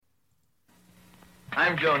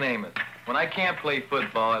I'm Joe Namath. When I can't play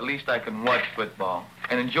football, at least I can watch football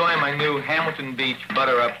and enjoy my new Hamilton Beach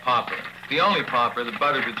Butter-Up Popper. The only popper that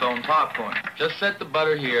butters its own popcorn. Just set the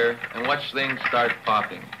butter here and watch things start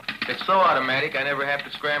popping. It's so automatic I never have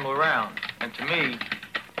to scramble around. And to me,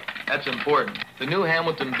 that's important. The new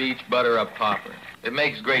Hamilton Beach Butter-Up Popper. It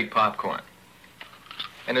makes great popcorn.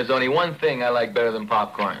 And there's only one thing I like better than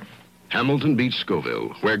popcorn. Hamilton Beach,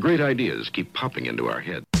 Scoville, where great ideas keep popping into our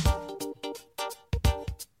heads.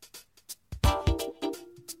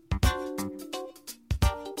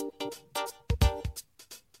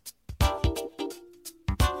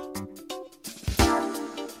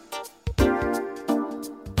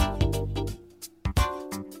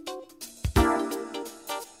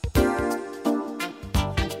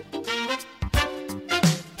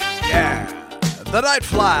 The Night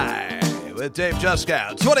Fly with Dave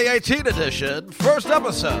Juskow, 2018 edition, first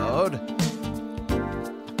episode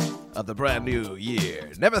of the brand new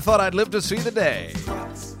year. Never thought I'd live to see the day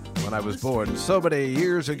when I was born so many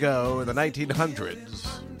years ago in the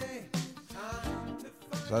 1900s.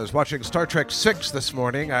 So I was watching Star Trek VI this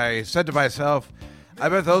morning. I said to myself, I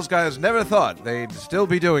bet those guys never thought they'd still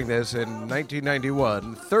be doing this in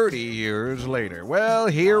 1991, 30 years later. Well,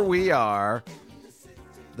 here we are.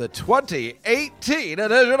 The 2018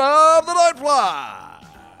 edition of The Night Fly.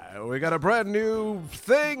 We got a brand new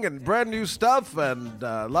thing and brand new stuff and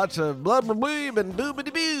lots of blah blah blah and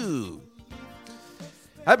doobity-boo.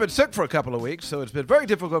 I've been sick for a couple of weeks, so it's been very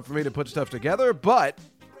difficult for me to put stuff together, but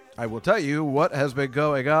I will tell you what has been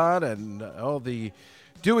going on and all the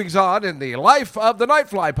doings on in the life of the Night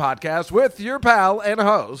Fly podcast with your pal and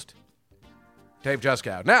host, Dave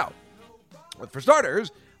Juskow. Now, for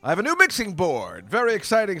starters, I have a new mixing board. Very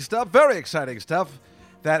exciting stuff, very exciting stuff.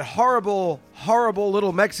 That horrible, horrible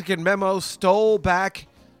little Mexican memo stole back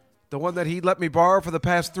the one that he let me borrow for the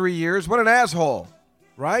past 3 years. What an asshole,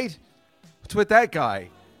 right? What's with that guy?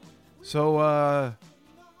 So, I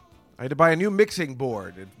had to buy a new mixing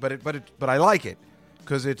board, but I like it.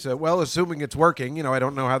 Because it's, well, assuming it's working. You know, I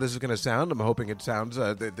don't know how this is going to sound. I'm hoping it sounds,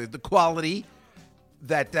 the quality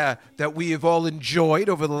that we have all enjoyed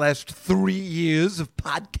over the last 3 years of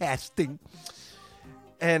podcasting.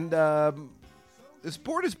 And this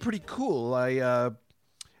board is pretty cool.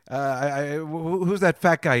 Who's that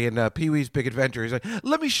fat guy in Pee-wee's Big Adventure? He's like,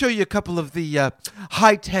 let me show you a couple of the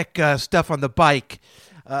high-tech stuff on the bike.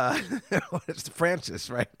 It's Francis,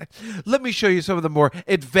 right? Let me show you some of the more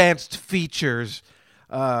advanced features.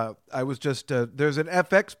 I was just, there's an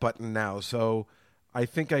FX button now, so I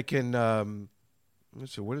think I can...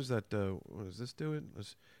 So what is that? What is this doing?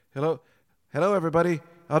 Hello, everybody.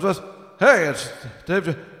 Hey, it's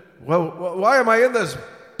Dave. Well, why am I in this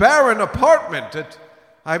barren apartment?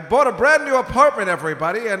 I bought a brand new apartment,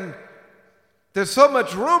 everybody, and there's so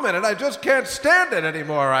much room in it, I just can't stand it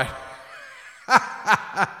anymore.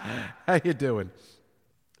 How you doing?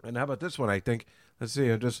 And how about this one? I think. Let's see.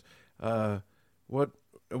 I'm just. What?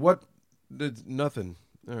 Nothing.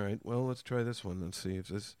 All right. Well, let's try this one. Let's see.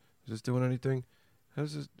 Is this doing anything? How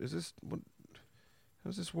does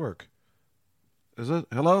this work? Is it,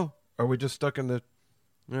 hello? Are we just stuck in the,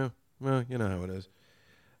 yeah, well, you know how it is.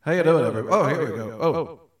 How you doing, everybody? Oh, here we go.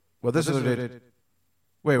 Oh, well, this is it.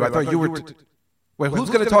 Wait, I thought you were, wait, who's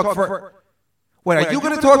going to talk first? Wait, are you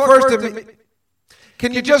going to talk first?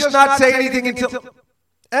 Can you just not say anything until,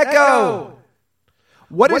 Echo!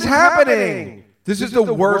 What is happening? This is the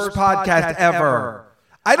worst podcast ever.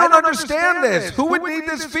 I don't understand this. Who would need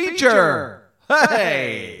this feature?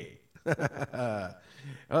 Hey!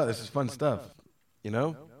 Oh, this is fun stuff. You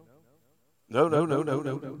know? No.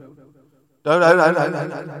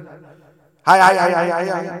 Hi.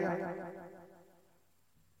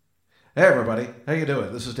 Hey, everybody. How you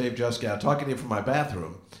doing? This is Dave Juskow talking to you from my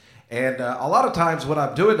bathroom. And a lot of times when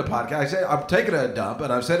I'm doing the podcast, I'm taking a dump,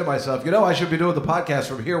 and I say to myself, you know, I should be doing the podcast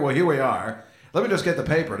from here. Well, here we are. Let me just get the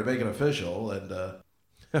paper to make it official. And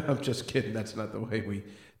I'm just kidding. That's not the way we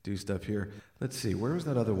do stuff here. Let's see. Where was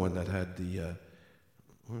that other one that had the...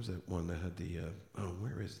 where was that one that had the...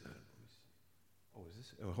 where is that? Oh, is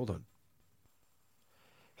this... Oh, hold on.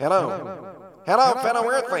 Hello, fellow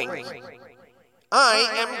Earthlings. I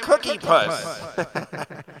am Cookie Puss.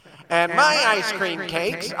 And my ice cream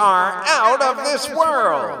cakes are out of this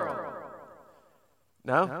world.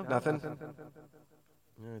 No? Nothing?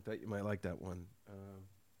 I thought you might like that one.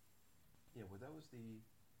 Yeah, well, that was the...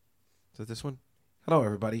 Is that this one? Hello,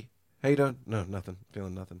 everybody. How you doing? No, nothing.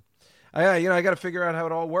 Feeling nothing. I got to figure out how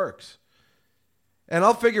it all works. And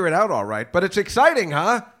I'll figure it out all right. But it's exciting,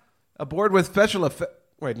 huh? A board with special effects.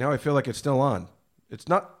 Wait, now I feel like it's still on. It's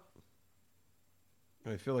not.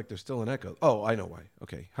 I feel like there's still an echo. Oh, I know why.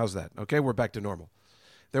 Okay, how's that? Okay, we're back to normal.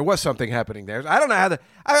 There was something happening there. I don't know how to.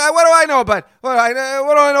 What do I know about? What do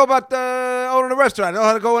I know about owning a restaurant? I know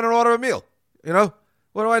how to go in and order a meal. You know,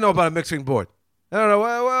 what do I know about a mixing board? I don't know.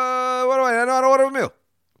 What do I know how to order a meal?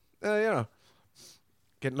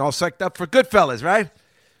 Getting all psyched up for Goodfellas, right?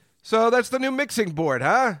 So that's the new mixing board,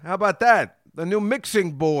 huh? How about that? The new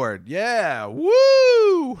mixing board. Yeah.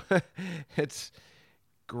 Woo! It's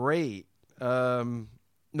great.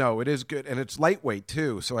 No, it is good. And it's lightweight,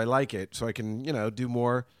 too, so I like it. So I can, do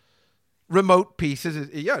more remote pieces.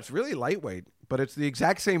 Yeah, it's really lightweight. But it's the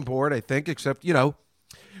exact same board, I think, except,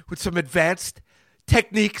 with some advanced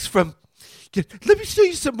techniques from... Let me show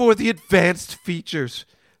you some more of the advanced features.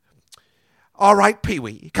 All right,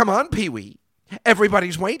 Pee-wee. Come on, Pee-wee.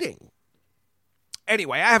 Everybody's waiting.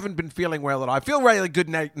 Anyway, I haven't been feeling well at all. I feel really good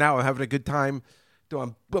now. I'm having a good time.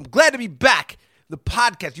 I'm glad to be back. The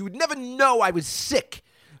podcast. You would never know I was sick,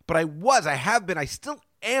 but I was. I have been. I still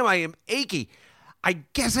am. I am achy. I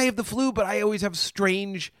guess I have the flu, but I always have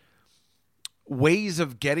strange ways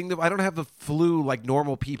of getting the. I don't have the flu like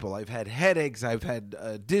normal people. I've had headaches. I've had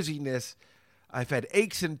dizziness. I've had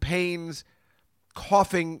aches and pains,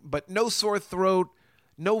 coughing, but no sore throat,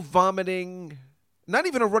 no vomiting, not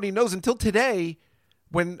even a runny nose until today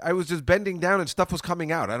when I was just bending down and stuff was coming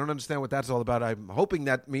out. I don't understand what that's all about. I'm hoping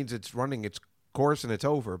that means it's running its course and it's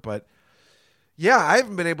over. But, yeah, I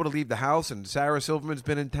haven't been able to leave the house, and Sarah Silverman's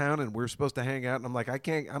been in town, and we're supposed to hang out. And I'm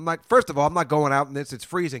like, first of all, I'm not going out in this. It's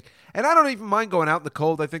freezing. And I don't even mind going out in the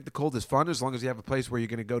cold. I think the cold is fun as long as you have a place where you're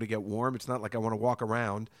going to go to get warm. It's not like I want to walk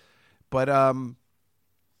around. But,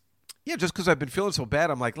 yeah, just because I've been feeling so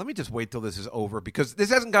bad, I'm like, let me just wait till this is over because this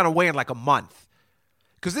hasn't gone away in like a month.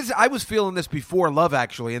 Because I was feeling this before Love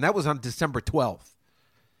Actually, and that was on December 12th.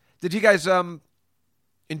 Did you guys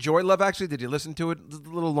enjoy Love Actually? Did you listen to it a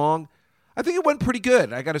little long? I think it went pretty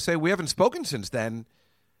good. I got to say, we haven't spoken since then.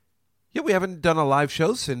 Yeah, we haven't done a live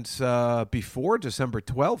show since before December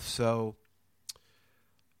 12th, so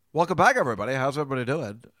welcome back, everybody. How's everybody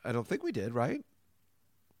doing? I don't think we did, right?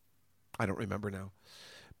 I don't remember now.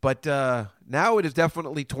 But now it is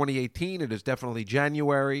definitely 2018. It is definitely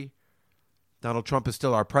January. Donald Trump is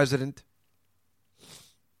still our president.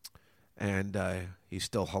 And he's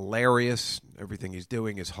still hilarious. Everything he's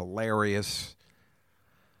doing is hilarious.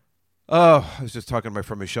 Oh, I was just talking to my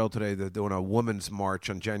friend Michelle today. They're doing a women's march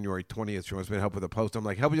on January 20th. She wants me to help with a poster. I'm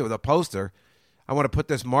like, help you with a poster? I want to put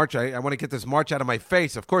this march, I want to get this march out of my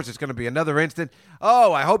face. Of course, it's going to be another instant.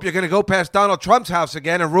 Oh, I hope you're going to go past Donald Trump's house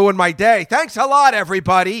again and ruin my day. Thanks a lot,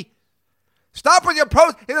 everybody. Stop with your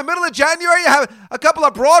post. In the middle of January, you have a couple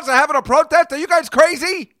of broads are having a protest. Are you guys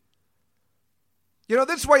crazy?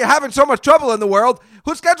 This is why you're having so much trouble in the world.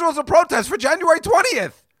 Who schedules a protest for January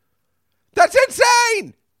 20th? That's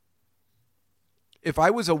insane. If I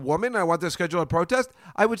was a woman and I wanted to schedule a protest,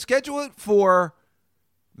 I would schedule it for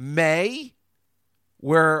May,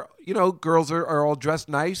 where, girls are all dressed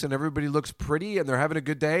nice and everybody looks pretty and they're having a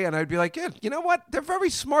good day. And I'd be like, yeah, you know what? They're very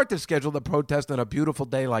smart to schedule the protest on a beautiful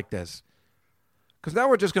day like this. Because now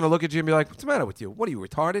we're just going to look at you and be like, what's the matter with you? What are you,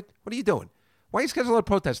 retarded? What are you doing? Why are you scheduling a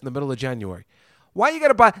protest in the middle of January? Why are you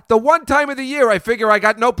going to buy? The one time of the year I figure I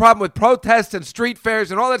got no problem with protests and street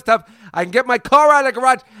fairs and all that stuff. I can get my car out of the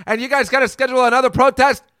garage and you guys got to schedule another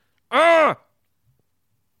protest?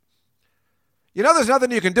 There's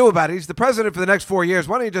nothing you can do about it. He's the president for the next 4 years.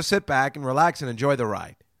 Why don't you just sit back and relax and enjoy the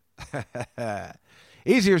ride?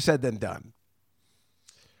 Easier said than done.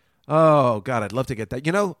 Oh, God, I'd love to get that.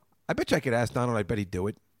 I bet you I could ask Donald. I bet he'd do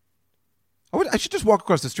it. I should just walk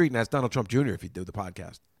across the street and ask Donald Trump Jr. if he'd do the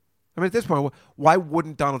podcast. I mean, at this point, why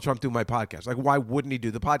wouldn't Donald Trump do my podcast? Like, why wouldn't he do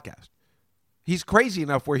the podcast? He's crazy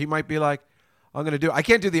enough where he might be like, I'm going to do I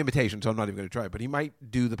can't do the imitation, so I'm not even going to try it, but he might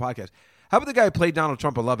do the podcast. How about the guy who played Donald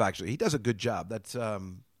Trump in Love Actually? He does a good job. That's, I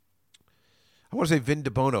want to say Vin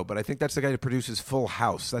DeBono, but I think that's the guy that produces Full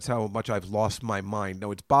House. That's how much I've lost my mind.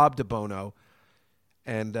 No, it's Bob DeBono.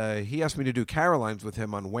 And he asked me to do Caroline's with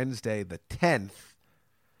him on Wednesday the 10th,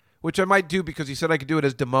 which I might do because he said I could do it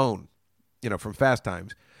as Damone, from Fast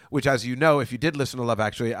Times, which, as you know, if you did listen to Love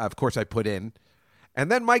Actually, of course I put in. And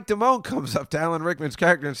then Mike Damone comes up to Alan Rickman's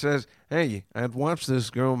character and says, hey, I'd watch this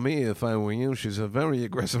girl Mia if I were you. She's a very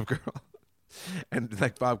aggressive girl. And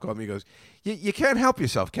like Bob called me, he goes, you can't help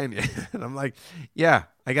yourself, can you? And I'm like, yeah,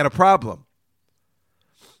 I got a problem.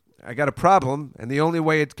 And the only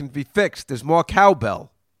way it can be fixed is more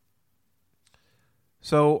cowbell.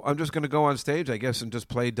 So I'm just going to go on stage, I guess, and just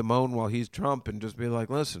play Damone while he's Trump and just be like,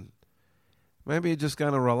 listen, maybe you just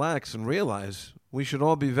got to relax and realize we should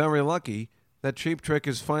all be very lucky that Cheap Trick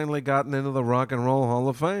has finally gotten into the Rock and Roll Hall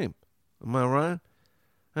of Fame. Am I right?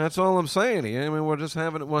 That's all I'm saying here. I mean,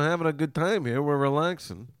 we're having a good time here. We're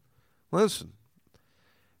relaxing. Listen,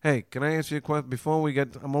 Hey, can I ask you a question before we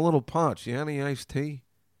get... I'm a little parched. You have any iced tea?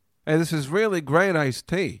 Hey, this is really great iced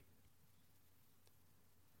tea.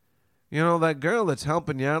 You know, that girl that's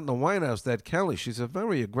helping you out in the White House, that Kelly, she's a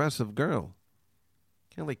very aggressive girl.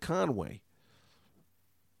 Kelly Conway.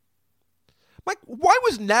 Mike, why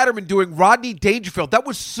was Natterman doing Rodney Dangerfield? That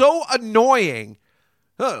was so annoying.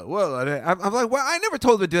 Oh, well, I'm like, well, I never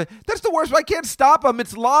told him to do that. That's the worst. I can't stop him.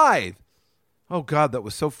 It's live. Oh, God, that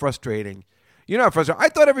was so frustrating. You know how frustrating. I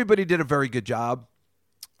thought everybody did a very good job.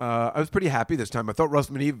 I was pretty happy this time. I thought Russ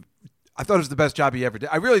Menev, I thought it was the best job he ever did.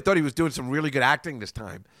 I really thought he was doing some really good acting this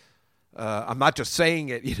time. I'm not just saying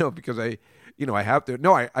it, because I have to.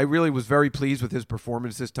 No, I really was very pleased with his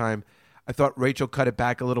performance this time. I thought Rachel cut it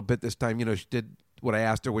back a little bit this time. She did what I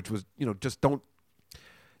asked her, which was, just don't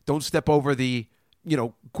step over the,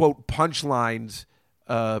 quote, punchlines,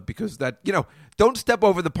 because that, don't step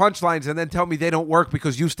over the punchlines and then tell me they don't work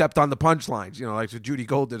because you stepped on the punchlines. Like so Judy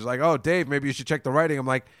Gold did. It's like, oh, Dave, maybe you should check the writing. I'm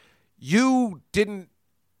like, you didn't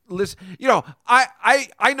listen.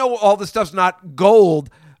 I know all this stuff's not gold,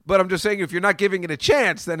 but I'm just saying if you're not giving it a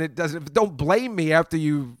chance, then it doesn't. Don't blame me after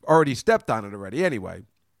you've already stepped on it already. Anyway,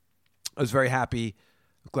 I was very happy.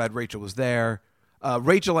 I'm glad Rachel was there.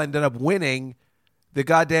 Rachel ended up winning the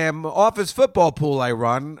goddamn office football pool I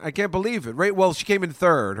run. I can't believe it. Right? Well, she came in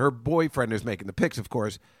third. Her boyfriend is making the picks, of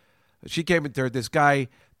course. She came in third. This guy,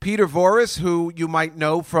 Peter Voris, who you might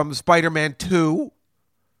know from Spider-Man 2.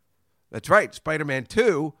 That's right, Spider-Man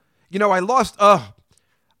 2. I lost...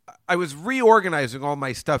 I was reorganizing all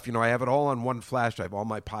my stuff. I have it all on one flash drive, all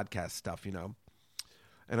my podcast stuff, And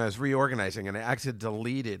I was reorganizing, and I actually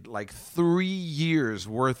deleted like 3 years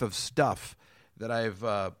worth of stuff that I've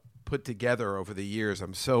put together over the years.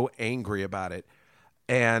 I'm so angry about it.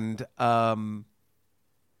 And I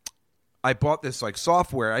bought this like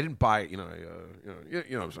software. I didn't buy it, you know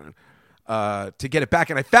what I'm saying, to get it back.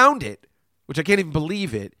 And I found it, which I can't even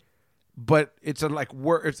believe it. But it's I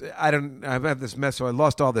have this mess, so I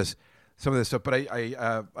lost some of this stuff. But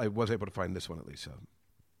I was able to find this one at least. So.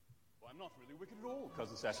 Well, I'm not really wicked at all,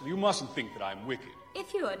 Cousin Cecil. You mustn't think that I'm wicked.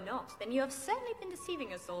 If you are not, then you have certainly been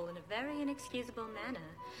deceiving us all in a very inexcusable manner.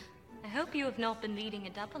 I hope you have not been leading a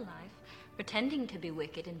double life, pretending to be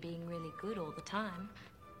wicked and being really good all the time.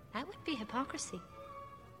 That would be hypocrisy.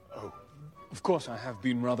 Oh, of course I have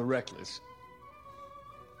been rather reckless.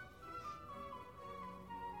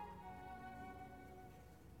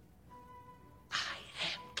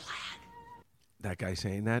 That guy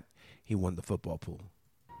saying that, he won the football pool.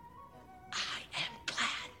 I am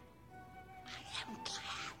glad. I am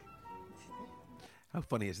glad. How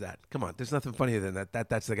funny is that? Come on, there's nothing funnier than that.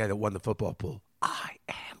 That's the guy that won the football pool. I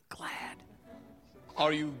am glad.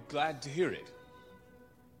 Are you glad to hear it?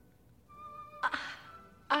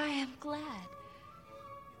 I am glad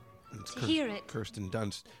to hear it. Kirsten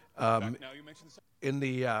Dunst. Now you mentioned In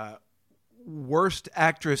the worst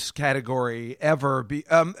actress category ever,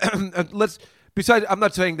 Besides, I'm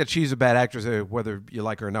not saying that she's a bad actress, whether you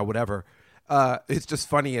like her or not, whatever. It's just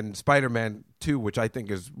funny in Spider-Man 2, which I think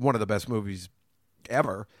is one of the best movies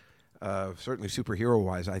ever. Certainly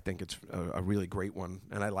superhero-wise, I think it's a really great one.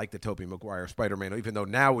 And I like the Tobey Maguire Spider-Man, even though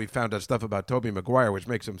now we've found out stuff about Tobey Maguire, which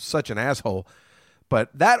makes him such an asshole. But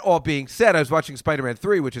that all being said, I was watching Spider-Man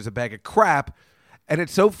 3, which is a bag of crap. And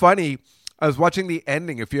it's so funny. I was watching the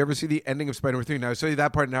ending. If you ever see the ending of Spider-Man 3, now I'll show you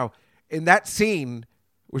that part now. In that scene...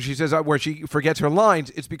 where she says where she forgets her lines,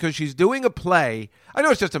 it's because she's doing a play. I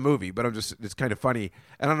know it's just a movie, but it's kind of funny.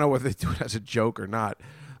 I don't know whether they do it as a joke or not.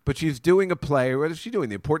 But she's doing a play. What is she doing?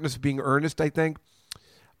 The Importance of Being Earnest, I think.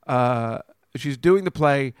 She's doing the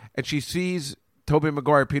play, and she sees Tobey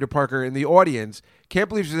Maguire, Peter Parker, in the audience. Can't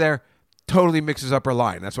believe she's there. Totally mixes up her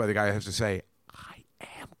line. That's why the guy has to say, I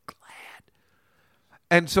am glad.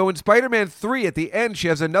 And so in Spider-Man 3, at the end, she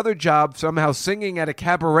has another job somehow singing at a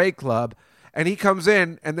cabaret club. And he comes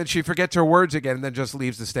in, and then she forgets her words again, and then just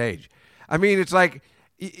leaves the stage. I mean, it's like,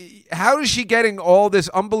 how is she getting all this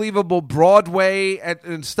unbelievable Broadway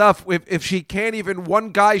and stuff if she can't even,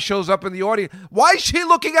 one guy shows up in the audience? Why is she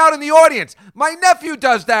looking out in the audience? My nephew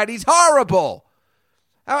does that. He's horrible.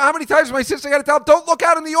 How many times my sister got to tell him, don't look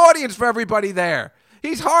out in the audience for everybody there.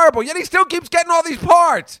 He's horrible, yet he still keeps getting all these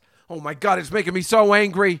parts. Oh, my God, it's making me so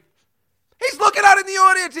angry. He's looking out in the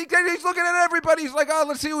audience. He's looking at everybody. He's like, oh,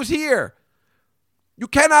 let's see who's here. You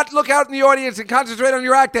cannot look out in the audience and concentrate on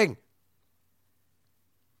your acting.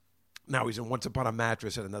 Now he's in Once Upon a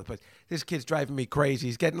Mattress at another place. This kid's driving me crazy.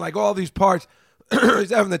 He's getting like all these parts. He's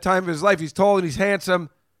having the time of his life. He's tall and he's handsome.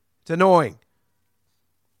 It's annoying.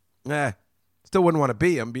 Still wouldn't want to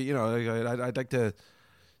be him. I'd like to.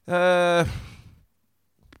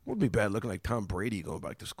 Wouldn't be bad looking like Tom Brady going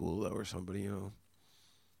back to school though, or somebody.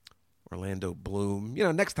 Orlando Bloom. You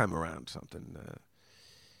know, next time around, something.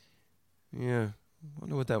 Yeah, I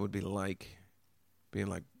wonder what that would be like. Being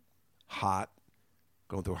like hot,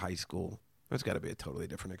 going through high school. That's got to be a totally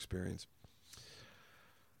different experience.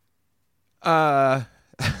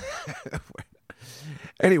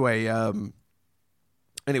 Anyway,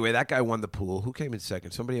 that guy won the pool. Who came in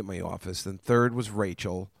second? Somebody at my office. Then third was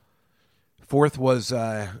Rachel. Fourth was,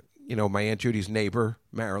 my Aunt Judy's neighbor,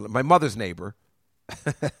 Marilyn. My mother's neighbor,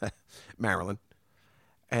 Marilyn.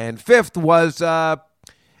 And fifth was Sean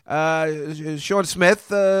Smith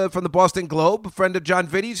from the Boston Globe, a friend of John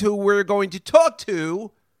Vitti's, who we're going to talk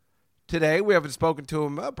to today. We haven't spoken to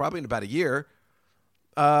him probably in about a year.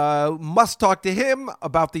 Must talk to him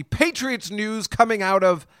about the Patriots news coming out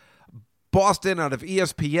of Boston, out of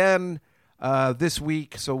ESPN this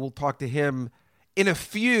week. So we'll talk to him in a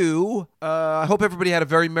few. I hope everybody had a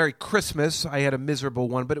very Merry Christmas. I had a miserable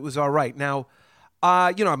one, but it was all right. Now,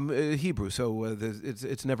 I'm Hebrew, so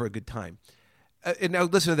it's never a good time. And now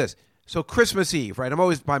listen to this. So Christmas Eve, right? I'm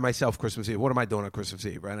always by myself Christmas Eve. What am I doing on Christmas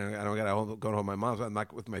Eve, right? I don't got to go home with my mom. I'm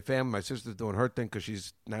not with my family. My sister's doing her thing because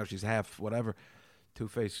she's half whatever.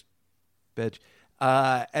 Two-faced bitch.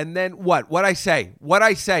 And then what? What'd I say?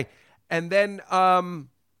 And then, no,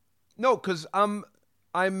 because I'm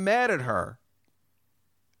mad at her.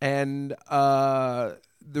 And the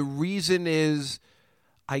reason is,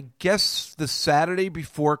 I guess the Saturday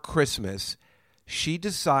before Christmas, she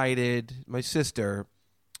decided, my sister,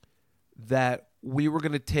 that we were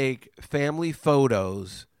going to take family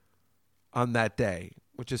photos on that day,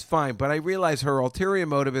 which is fine. But I realize her ulterior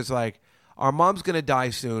motive is like, our mom's going to die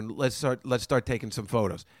soon. Let's start taking some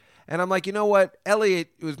photos. And I'm like, you know what? Elliot,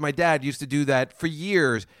 who was my dad, used to do that for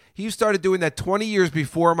years. He started doing that 20 years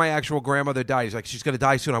before my actual grandmother died. He's like, she's going to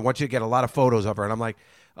die soon. I want you to get a lot of photos of her. And I'm like,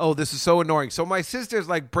 oh, this is so annoying. So my sister's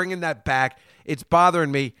like bringing that back. It's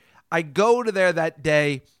bothering me. I go to there that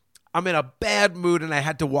day. I'm in a bad mood, and I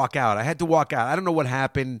had to walk out. I don't know what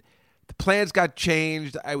happened. The plans got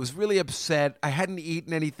changed. I was really upset. I hadn't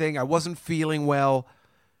eaten anything. I wasn't feeling well.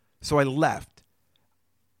 So I left.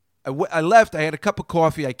 I left. I had a cup of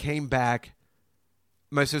coffee. I came back.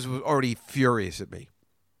 My sister was already furious at me.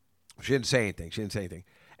 She didn't say anything.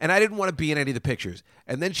 And I didn't want to be in any of the pictures.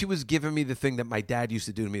 And then she was giving me the thing that my dad used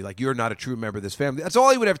to do to me, like, you're not a true member of this family. That's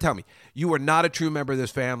all he would ever tell me. You are not a true member of this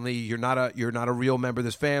family. You're not a real member of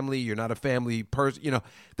this family. You're not a family person. You know,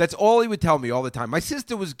 that's all he would tell me all the time. My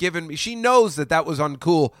sister was giving me, she knows that was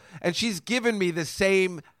uncool, and she's given me the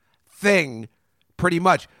same thing pretty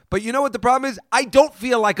much. But you know what the problem is? I don't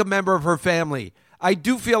feel like a member of her family. I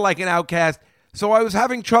do feel like an outcast. So I was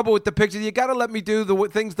having trouble with the pictures. You got to let me do the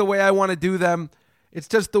things the way I want to do them. It's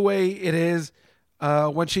just the way it is.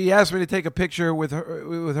 When she asked me to take a picture with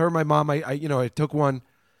her, my mom, I took one.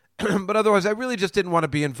 But otherwise, I really just didn't want to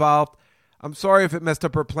be involved. I'm sorry if it messed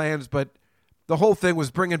up her plans, but the whole thing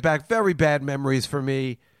was bringing back very bad memories for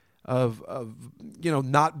me of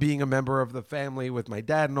not being a member of the family with my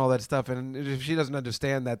dad and all that stuff. And if she doesn't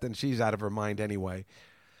understand that, then she's out of her mind anyway.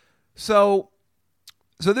 So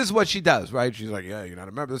this is what she does, right? She's like, yeah, you're not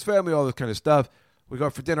a member of this family, all this kind of stuff. We go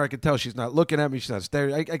out for dinner. I can tell she's not looking at me. She's not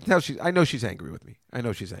staring. I can tell I know she's angry with me. I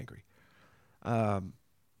know she's angry.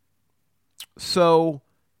 So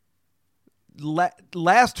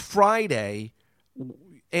last Friday,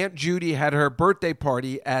 Aunt Judy had her birthday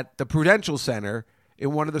party at the Prudential Center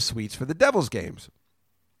in one of the suites for the Devils games,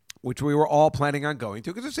 which we were all planning on going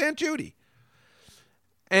to because it's Aunt Judy.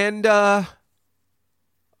 And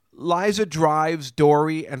Liza drives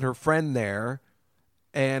Dory and her friend there.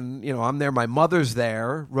 And, I'm there. My mother's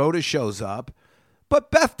there. Rhoda shows up.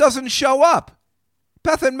 But Beth doesn't show up.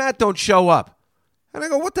 Beth and Matt don't show up. And I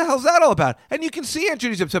go, what the hell's that all about? And you can see Aunt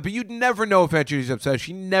Judy's upset, but you'd never know if Aunt Judy's upset.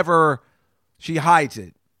 She hides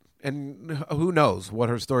it. And who knows what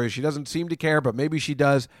her story is. She doesn't seem to care, but maybe she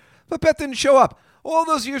does. But Beth didn't show up. All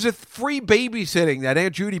those years of free babysitting that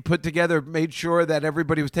Aunt Judy put together made sure that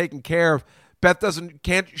everybody was taken care of. Beth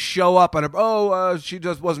can't show up on her. She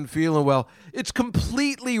just wasn't feeling well. It's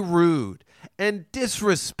completely rude and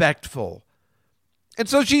disrespectful. And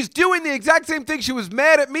so she's doing the exact same thing she was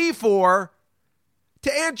mad at me for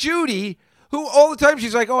to Aunt Judy, who all the time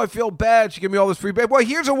she's like, I feel bad. She gave me all this free baby. Well,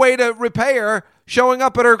 here's a way to repay her showing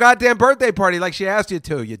up at her goddamn birthday party like she asked you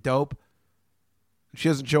to, you dope. She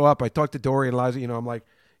doesn't show up. I talked to Dory and Liza. I'm like,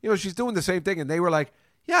 she's doing the same thing. And they were like,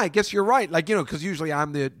 yeah, I guess you're right. Like, because usually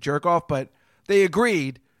I'm the jerk off, but they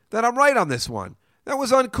agreed that I'm right on this one. That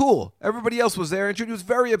was uncool. Everybody else was there, and she was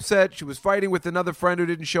very upset. She was fighting with another friend who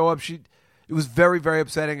didn't show up. It was very, very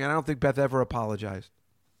upsetting, and I don't think Beth ever apologized.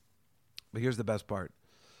 But here's the best part.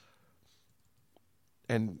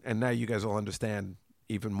 And now you guys will understand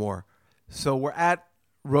even more. So we're at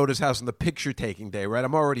Rhoda's house on the picture-taking day, right?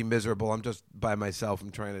 I'm already miserable. I'm just by myself.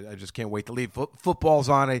 I just can't wait to leave. Football's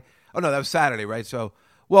on. That was Saturday, right? So,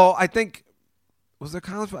 well, I think, was there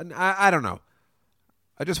college? I don't know.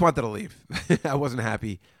 I just wanted to leave. I wasn't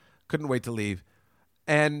happy. Couldn't wait to leave.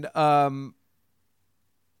 And I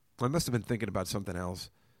must have been thinking about something else.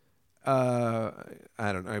 I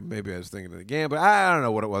don't know. Maybe I was thinking of the game, but I don't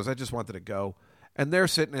know what it was. I just wanted to go. And they're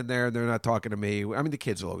sitting in there, and they're not talking to me. I mean, the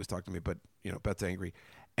kids will always talk to me, but, Beth's angry.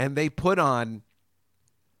 And they put on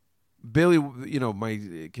Billy,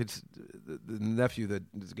 my kid's the nephew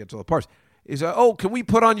that gets all the parts. Is, can we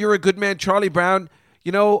put on You're a Good Man, Charlie Brown?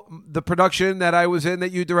 The production that I was in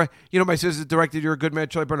that you direct. My sister directed You're a Good Man,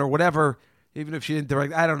 Charlie Brown, or whatever, even if she didn't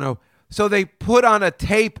direct. I don't know. So they put on a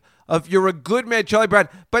tape of You're a Good Man, Charlie Brown.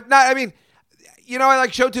 But not, I mean, I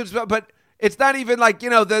like show tunes, but it's not even like,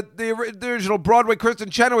 the original Broadway Kristen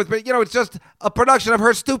Chenoweth, but, it's just a production of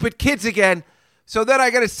her stupid kids again. So then I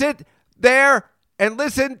got to sit there and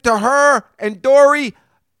listen to her and Dory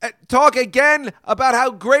talk again about how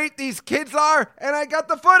great these kids are, and I got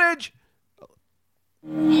the footage.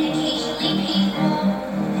 And occasionally painful,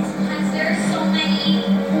 sometimes there are so many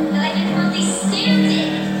that I can hardly stand it.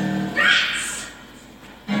 Rats!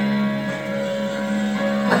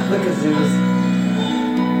 Look at Zeus.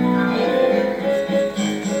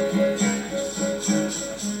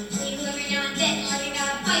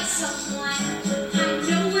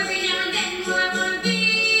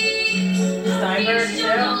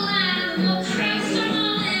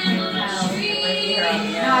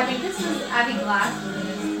 I think this was Abby Glass was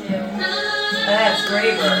in this too. That's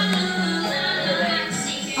Graver.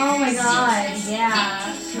 Oh my god,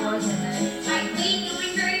 yeah. She was in this.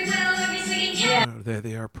 Yeah. There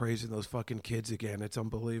they are praising those fucking kids again. It's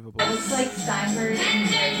unbelievable. It looks like Steinberg and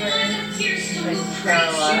Graver.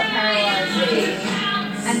 Caroline.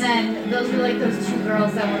 And then those were like those two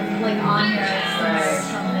girls that were like on here or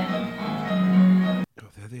something.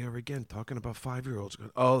 There they are again, talking about 5-year-olds.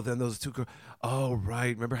 Oh, then those two girls. Oh,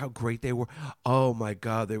 right. Remember how great they were? Oh, my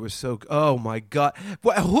God. They were so... Oh, my God.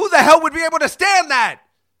 Who the hell would be able to stand that?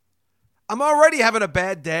 I'm already having a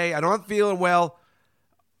bad day. I'm not feeling well.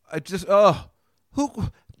 I just... Who...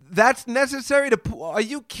 That's necessary to... Are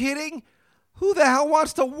you kidding? Who the hell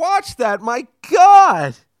wants to watch that? My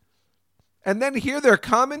God. And then hear their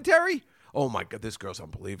commentary? Oh, my God. This girl's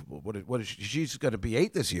unbelievable. What is she? She's going to be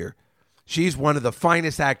 8 this year. She's one of the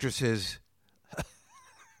finest actresses.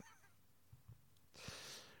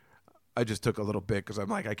 I just took a little bit because I'm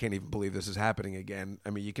like, I can't even believe this is happening again.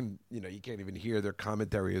 I mean, you can't even hear their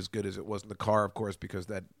commentary as good as it was in the car, of course, because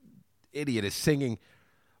that idiot is singing,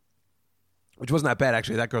 which wasn't that bad,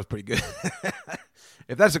 actually. That girl's pretty good.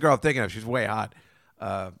 If that's the girl I'm thinking of, she's way hot.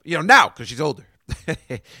 Now, because she's older.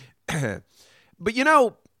 But,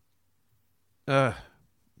 I'm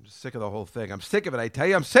sick of the whole thing. I'm sick of it. I tell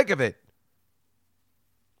you, I'm sick of it.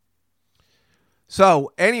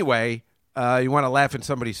 So, anyway, you want to laugh in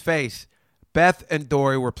somebody's face. Beth and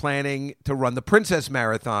Dory were planning to run the Princess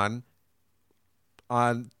Marathon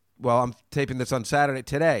I'm taping this on Saturday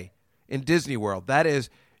today in Disney World. That is,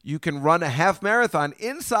 you can run a half marathon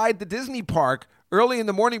inside the Disney park early in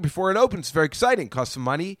the morning before it opens. It's very exciting. Costs some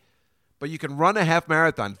money, but you can run a half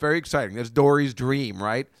marathon. Very exciting. That's Dory's dream,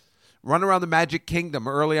 right? Run around the Magic Kingdom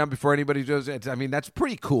early on before anybody does it. I mean, that's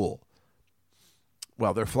pretty cool.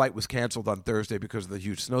 Well, their flight was canceled on Thursday because of the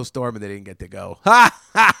huge snowstorm, and they didn't get to go. Ha,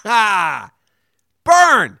 ha, ha!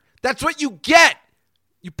 Burn! That's what you get!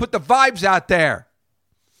 You put the vibes out there.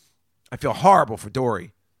 I feel horrible for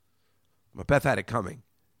Dory. But Beth had it coming.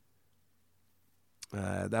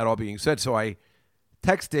 That all being said, so I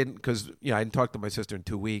texted, because I hadn't talked to my sister in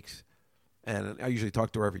 2 weeks, and I usually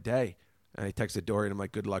talk to her every day. And I texted Dory, and I'm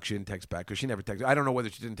like, good luck. She didn't text back because she never texted. I don't know whether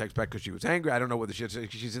she didn't text back because she was angry. I don't know whether she's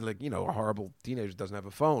like, a horrible teenager doesn't have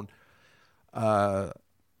a phone. But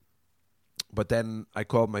then I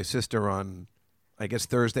called my sister on, I guess,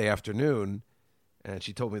 Thursday afternoon, and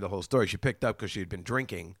she told me the whole story. She picked up because she had been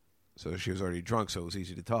drinking, so she was already drunk, so it was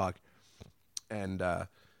easy to talk. And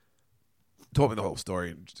told me the whole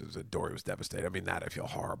story. And Dory was devastated. I mean, I feel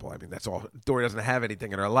horrible. I mean, that's all. Dory doesn't have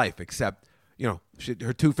anything in her life except...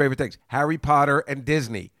 her two favorite things, Harry Potter and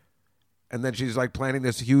Disney. And then she's like planning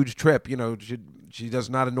this huge trip. She does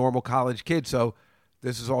not a normal college kid, so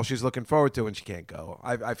this is all she's looking forward to, and she can't go.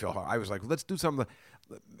 I feel hard. I was like, let's do something.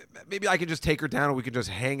 Maybe I can just take her down and we can just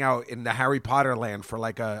hang out in the Harry Potter land for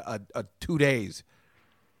like a 2 days.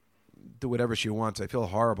 Do whatever she wants. I feel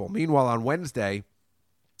horrible. Meanwhile, on Wednesday,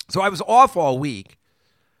 so I was off all week.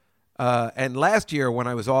 And last year when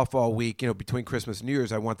I was off all week, between Christmas and New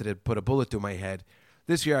Year's, I wanted to put a bullet to my head.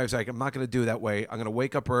 This year I was like, I'm not going to do it that way. I'm going to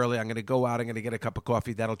wake up early. I'm going to go out. I'm going to get a cup of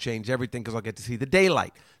coffee. That'll change everything because I'll get to see the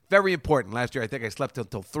daylight. Very important. Last year I think I slept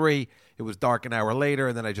until 3. It was dark an hour later,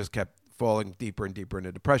 and then I just kept falling deeper and deeper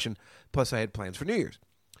into depression. Plus I had plans for New Year's.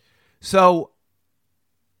 So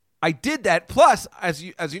I did that. Plus, as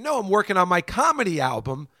you know, I'm working on my comedy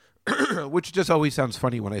album, which just always sounds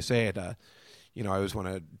funny when I say it. I always want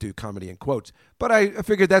to do comedy in quotes. But I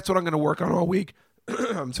figured that's what I'm going to work on all week.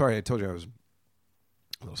 I'm sorry, I told you I was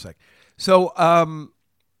a little sick. So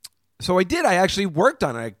I did. I actually worked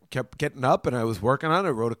on it. I kept getting up and I was working on it.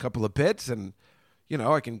 I wrote a couple of bits and,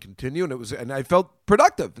 I can continue. And I felt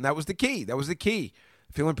productive. And that was the key.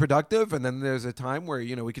 Feeling productive. And then there's a time where,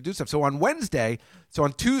 we could do stuff. So on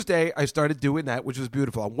Tuesday, I started doing that, which was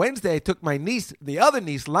beautiful. On Wednesday, I took my niece, the other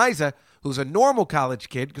niece, Liza, who's a normal college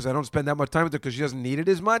kid because I don't spend that much time with her because she doesn't need it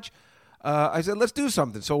as much. I said, let's do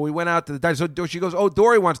something. So we went out to the diner. So she goes,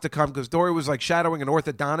 Dory wants to come because Dory was like shadowing an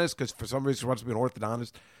orthodontist because for some reason she wants to be an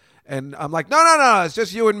orthodontist. And I'm like, no, it's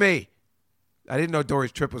just you and me. I didn't know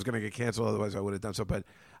Dory's trip was going to get canceled. Otherwise I would have done so. But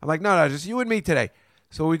I'm like, no, just you and me today.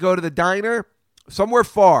 So we go to the diner somewhere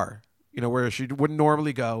far, where she wouldn't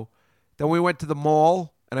normally go. Then we went to the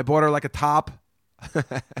mall and I bought her like a top.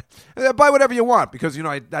 Buy whatever you want because,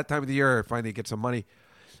 that time of the year I finally get some money.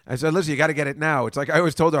 I said, listen, you got to get it now. It's like I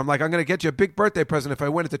always told her, I'm like, I'm going to get you a big birthday present if I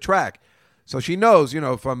win at the track. So she knows,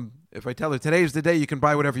 if I tell her today's the day you can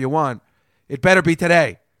buy whatever you want, it better be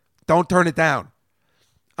today. Don't turn it down.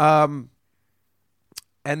 And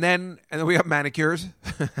then we got manicures.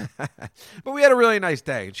 But we had a really nice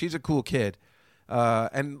day. She's a cool kid.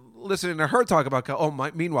 And listening to her talk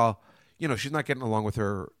about, meanwhile, she's not getting along with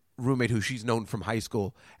her roommate who she's known from high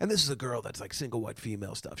school. And this is a girl that's like single white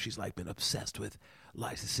female stuff. She's like been obsessed with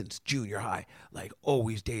Liza since junior high, like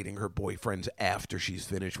always dating her boyfriends after she's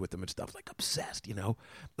finished with them and stuff, like obsessed,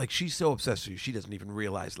 like she's so obsessed with you, she doesn't even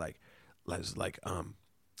realize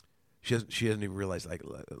she doesn't even realize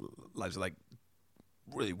Liza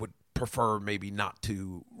really would prefer maybe not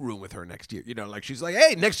to room with her next year, like she's like,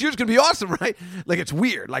 hey, next year's gonna be awesome, right? Like it's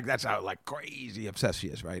weird, like that's how like crazy obsessed she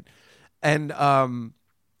is, right? And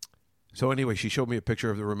so anyway, she showed me a picture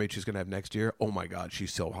of the roommate she's gonna have next year. Oh my God,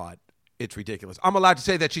 she's so hot. It's ridiculous. I'm allowed to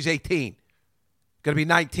say that she's 18. Going to be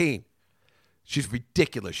 19. She's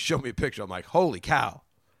ridiculous. Show me a picture. I'm like, holy cow.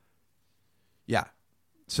 Yeah.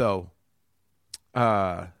 So,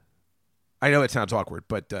 I know it sounds awkward,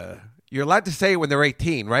 but you're allowed to say it when they're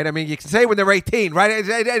 18, right? I mean, you can say it when they're 18,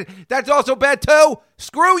 right? That's also bad too.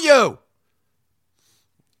 Screw you.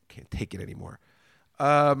 Can't take it anymore.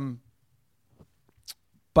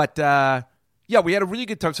 Yeah, we had a really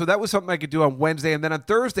good time. So that was something I could do on Wednesday. And then on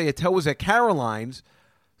Thursday, Attell was at Caroline's.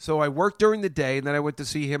 So I worked during the day, and then I went to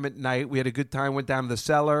see him at night. We had a good time, went down to the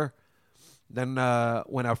cellar, then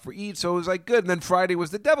went out for eat. So it was like good. And then Friday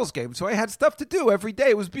was the Devils game. So I had stuff to do every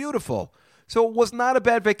day. It was beautiful. So it was not a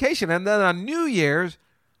bad vacation. And then on New Year's,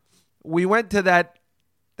 we went to that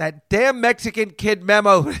damn Mexican kid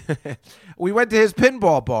Memo. We went to his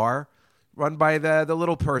pinball bar run by the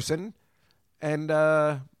little person. And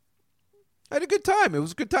I had a good time. It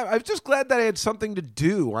was a good time. I was just glad that I had something to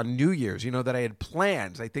do on New Year's, that I had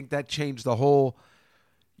plans. I think that changed the whole,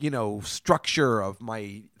 structure of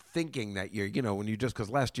my thinking that year, when because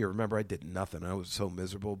last year, remember, I did nothing. I was so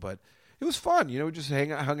miserable, but it was fun, just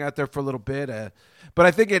hung out there for a little bit. But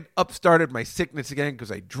I think it upstarted my sickness again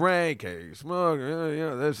because I drank, I smoked,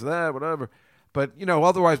 this, that, whatever. But,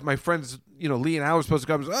 otherwise my friends, Lee and I were supposed to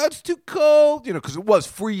come. It's too cold, because it was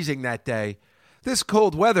freezing that day. This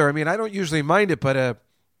cold weather, I mean, I don't usually mind it, but,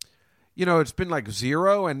 it's been like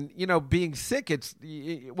 0 and, being sick, just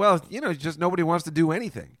nobody wants to do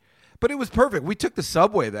anything. But it was perfect. We took the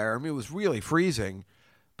subway there. I mean, it was really freezing,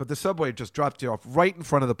 but the subway just dropped you off right in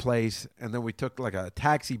front of the place. And then we took like a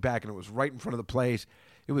taxi back and it was right in front of the place.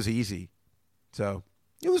 It was easy. So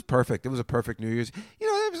it was perfect. It was a perfect New Year's.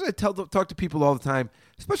 I talk to people all the time,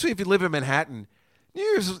 especially if you live in Manhattan. New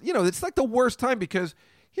Year's, it's like the worst time because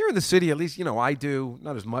here in the city, at least, I do,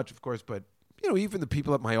 not as much, of course, but, even the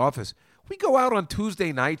people at my office, we go out on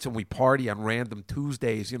Tuesday nights and we party on random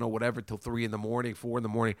Tuesdays, whatever, till 3 in the morning, 4 in the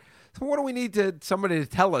morning. So what do we need somebody to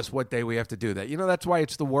tell us what day we have to do that? That's why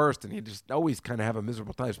it's the worst, and you just always kind of have a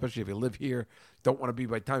miserable time, especially if you live here, don't want to be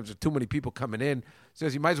by times there's too many people coming in.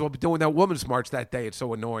 Says you might as well be doing that woman's march that day. It's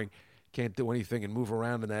so annoying. Can't do anything and move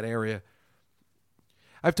around in that area.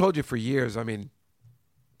 I've told you for years, I mean,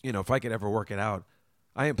 if I could ever work it out,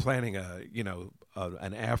 I am planning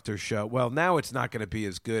an after show. Well, now it's not going to be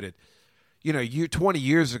as good. 20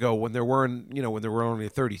 years ago when there weren't, when there were only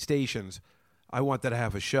 30 stations, I wanted to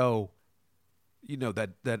have a show,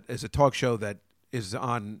 that is a talk show that is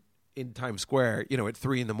on in Times Square, at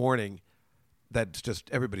 3 a.m, that's just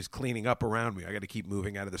everybody's cleaning up around me. I got to keep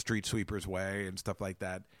moving out of the street sweeper's way and stuff like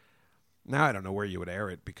that. Now I don't know where you would air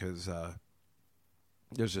it because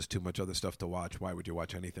there's just too much other stuff to watch. Why would you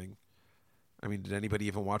watch anything? I mean, did anybody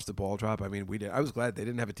even watch the ball drop? I mean, we did. I was glad they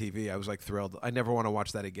didn't have a TV. I was like thrilled. I never want to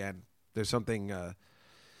watch that again. There's something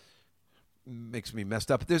makes me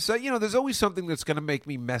messed up. There's there's always something that's going to make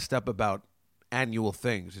me messed up about annual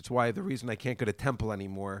things. It's why the reason I can't go to temple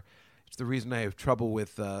anymore. It's the reason I have trouble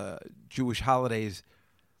with Jewish holidays.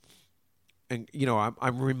 And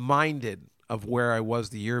I'm reminded of where I was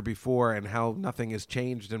the year before and how nothing has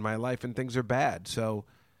changed in my life and things are bad. So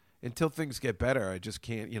until things get better, I just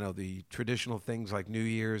can't, the traditional things like New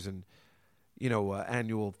Year's and,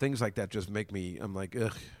 annual things like that just make me, I'm like,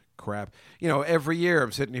 ugh, crap. Every year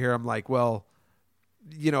I'm sitting here, I'm like, well,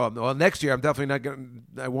 next year I'm definitely not going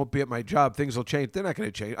to, I won't be at my job. Things will change. They're not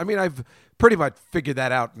going to change. I mean, I've pretty much figured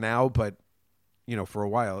that out now, but for a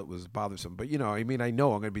while it was bothersome. But, I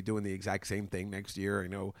know I'm going to be doing the exact same thing next year. I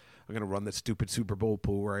know I'm going to run the stupid Super Bowl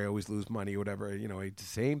pool where I always lose money or whatever. It's the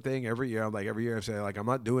same thing every year. I'm like, every year I say, like, I'm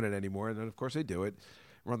not doing it anymore. And then, of course, I do it.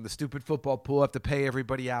 Run the stupid football pool, have to pay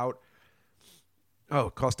everybody out. Oh,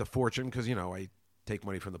 it cost a fortune because, I take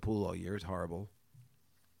money from the pool all year. It's horrible.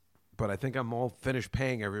 But I think I'm all finished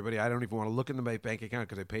paying everybody. I don't even want to look into my bank account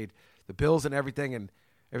because I paid the bills and everything, and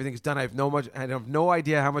everything's done. I have no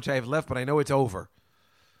idea how much I have left, but I know it's over.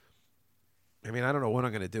 I mean, I don't know what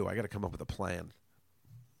I'm going to do. I got to come up with a plan.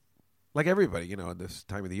 Like everybody, at this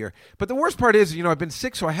time of the year. But the worst part is, I've been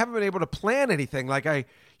sick, so I haven't been able to plan anything. Like the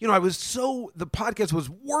podcast was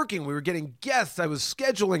working. We were getting guests. I was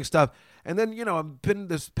scheduling stuff. And then, I've been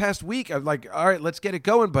this past week, I'm like, all right, let's get it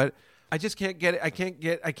going. But I just can't get it. I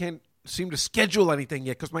can't seem to schedule anything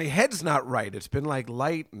yet because my head's not right. It's been like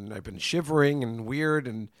light and I've been shivering and weird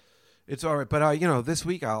and it's all right. But, this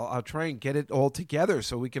week I'll try and get it all together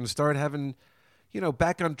so we can start having,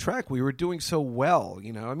 back on track. We were doing so well,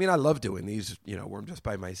 I mean, I love doing these, where I'm just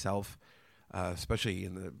by myself, especially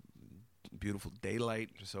in the beautiful daylight,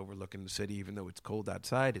 just overlooking the city, even though it's cold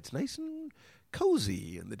outside. It's nice and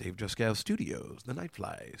cozy in the Dave Juskow studios, the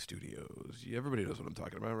Nightfly studios. Everybody knows what I'm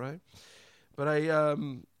talking about, right? But thank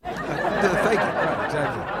you. Right,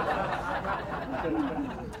 exactly.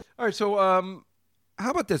 All right, so how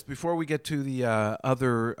about this? Before we get to the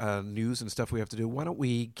other news and stuff we have to do, why don't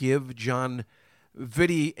we give John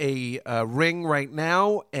Vitti a ring right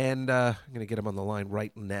now, and I'm going to get him on the line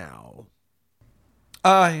right now.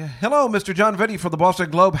 Hello, Mr. John Vitti for the Boston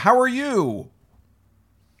Globe. How are you?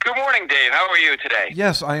 Good morning, Dave. How are you today?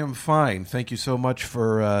 Yes, I am fine. Thank you so much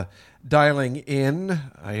for dialing in.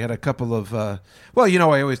 I had a couple of, I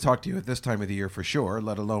always talk to you at this time of the year for sure,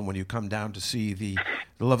 let alone when you come down to see the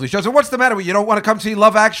lovely shows. So what's the matter with you? You don't want to come see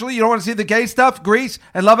Love Actually? You don't want to see the gay stuff, Grease,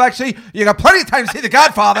 and Love Actually? You got plenty of time to see The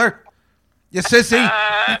Godfather, you sissy.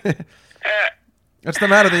 What's the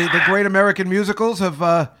matter? The great American musicals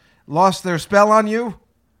have lost their spell on you?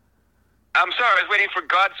 I'm sorry. I was waiting for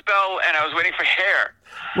Godspell, and I was waiting for Hair.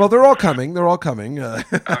 Well, they're all coming.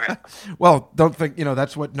 Okay. Well, don't think,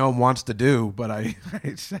 that's what Noam wants to do, but I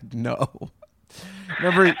said no.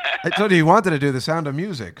 Remember, I told you he wanted to do The Sound of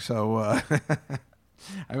Music, so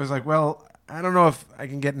I was like, well, I don't know if I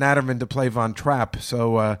can get Natterman to play Von Trapp,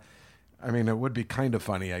 so, it would be kind of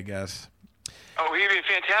funny, I guess. Oh, he'd be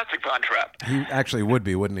fantastic, Von Trapp. He actually would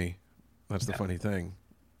be, wouldn't he? That's the funny thing.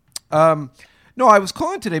 No, I was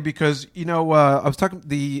calling today because, I was talking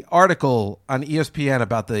the article on ESPN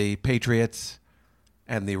about the Patriots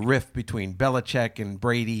and the rift between Belichick and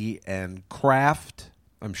Brady and Kraft.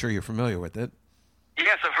 I'm sure you're familiar with it.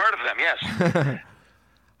 Yes, I've heard of them, yes.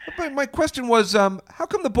 But my question was, how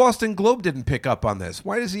come the Boston Globe didn't pick up on this?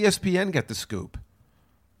 Why does ESPN get the scoop?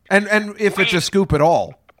 And if it's a scoop at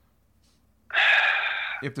all,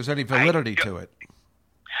 if there's any validity to it.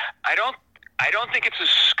 I don't think it's a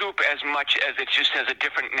scoop as much as it just has a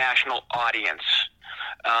different national audience,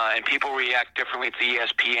 and people react differently to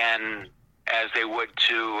ESPN as they would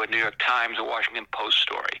to a New York Times or Washington Post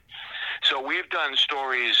story. So we've done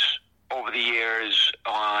stories over the years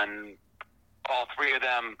on all three of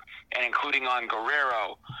them, and including on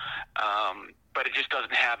Guerrero, but it just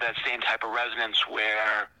doesn't have that same type of resonance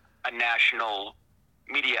where a national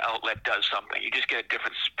media outlet does something. You just get a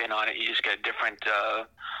different spin on it. You just get a different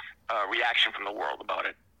reaction from the world about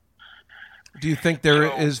it. Do you think there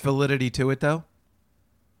is validity to it, though?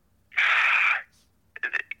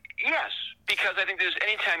 Yes, because I think there's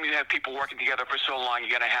anytime you have people working together for so long, you're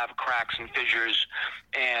going to have cracks and fissures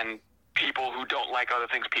and people who don't like other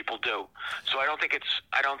things people do. So I think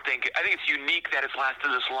it's unique that it's lasted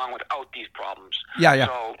this long without these problems. Yeah.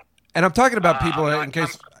 So, and I'm talking about people in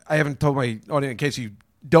case I haven't told my audience, in case you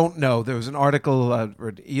don't know, there was an article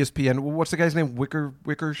or ESPN. What's the guy's name?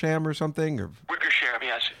 Wickersham or something? Or Wickersham,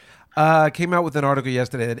 yes. Came out with an article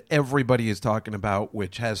yesterday that everybody is talking about,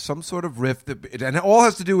 which has some sort of rift, and it all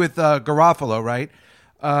has to do with Garofalo, right?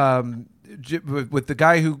 With the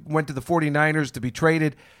guy who went to the 49ers to be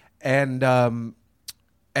traded, and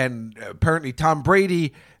apparently Tom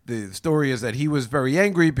Brady. The story is that he was very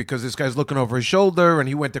angry because this guy's looking over his shoulder, and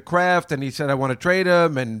he went to Kraft and he said, I want to trade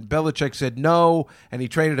him, and Belichick said no, and he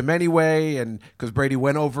traded him anyway, and because Brady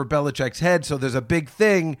went over Belichick's head, so there's a big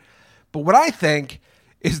thing. But what I think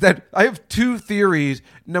is that I have two theories.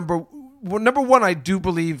 Number one, I do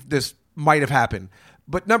believe this might have happened.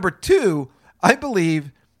 But number two, I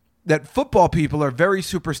believe that football people are very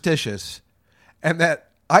superstitious, and that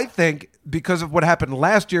I think because of what happened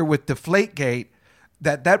last year with Deflategate,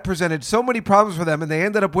 that presented so many problems for them, and they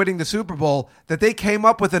ended up winning the Super Bowl, that they came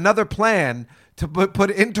up with another plan to put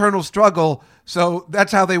internal struggle. So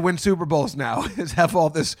that's how they win Super Bowls now, is have all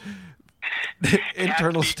this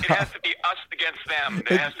internal stuff. It has to be us against them.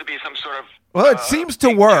 There has to be some sort of... Well, it seems to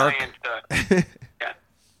work. Yeah.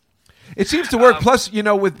 It seems to work. Plus,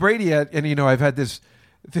 with Brady, and, I've had this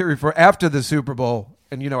theory for after the Super Bowl,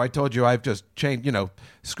 and, I told you I've just changed,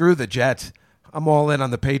 screw the Jets. I'm all in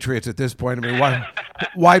on the Patriots at this point. I mean,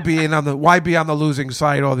 why be on the losing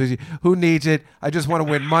side all these? Who needs it? I just want to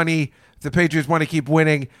win money. If the Patriots want to keep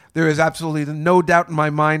winning, there is absolutely no doubt in my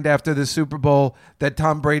mind after the Super Bowl that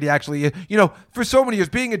Tom Brady actually, for so many years,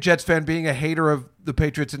 being a Jets fan, being a hater of the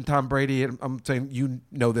Patriots and Tom Brady, and I'm saying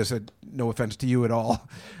this, no offense to you at all.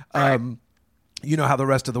 Right. You know how the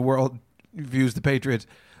rest of the world views the Patriots,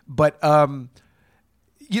 but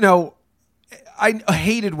I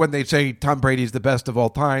hated when they say Tom Brady's the best of all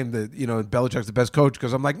time, that, Belichick's the best coach,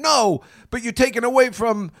 because I'm like, no, but you're taking away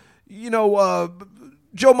from,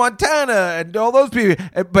 Joe Montana and all those people.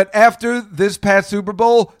 But after this past Super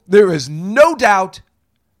Bowl, there is no doubt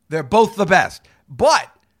they're both the best.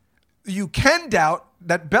 But you can doubt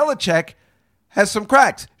that Belichick has some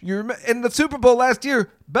cracks. In the Super Bowl last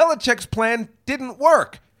year, Belichick's plan didn't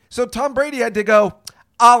work. So Tom Brady had to go,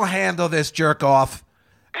 I'll handle this jerk off.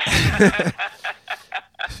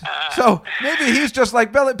 So maybe he's just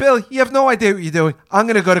like, Bill, you have no idea what you're doing. I'm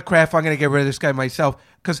going to go to Kraft. I'm going to get rid of this guy myself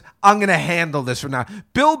because I'm going to handle this from now.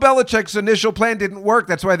 Bill Belichick's initial plan didn't work.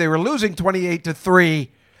 That's why they were losing 28-3.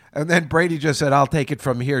 And then Brady just said, I'll take it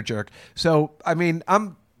from here, jerk. So, I mean,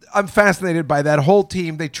 I'm fascinated by that whole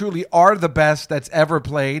team. They truly are the best that's ever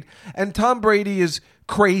played. And Tom Brady is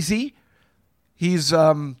crazy. He's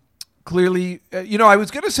clearly, I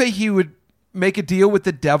was going to say he would make a deal with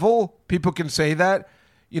the devil. People can say that.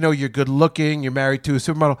 You're good looking, you're married to a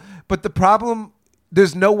supermodel. But the problem,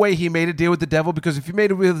 there's no way he made a deal with the devil, because if you made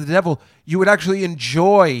a deal with the devil, you would actually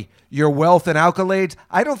enjoy your wealth and accolades.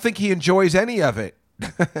 I don't think he enjoys any of it.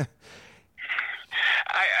 The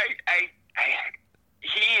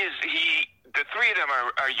three of them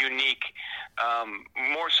are unique,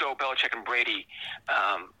 more so Belichick and Brady.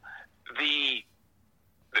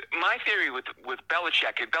 My theory with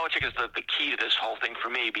Belichick is the key to this whole thing for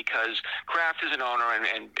me, because Kraft is an owner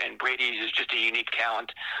and Brady is just a unique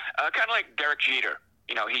talent, kind of like Derek Jeter.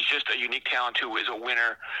 He's just a unique talent who is a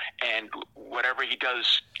winner, and whatever he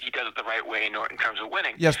does it the right way in terms of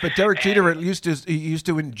winning. Yes, but Derek Jeter used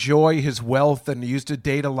to enjoy his wealth, and he used to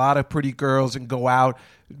date a lot of pretty girls and go out.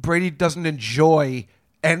 Brady doesn't enjoy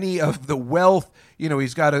any of the wealth.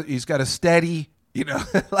 He's got a steady.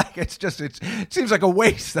 Like it seems like a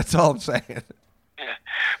waste. That's all I'm saying. Yeah,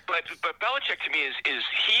 but Belichick to me is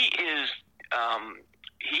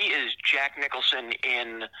Jack Nicholson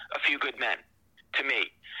in A Few Good Men. To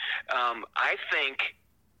me, I think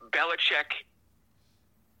Belichick.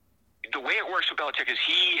 The way it works with Belichick is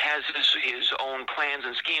he has his own plans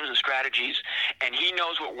and schemes and strategies, and he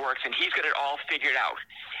knows what works, and he's got it all figured out,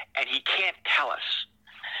 and he can't tell us.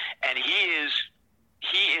 And he is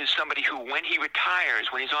somebody who, when he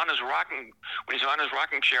retires, when he's on his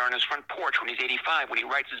rocking chair on his front porch, when he's 85, when he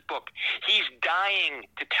writes his book, he's dying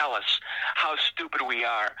to tell us how stupid we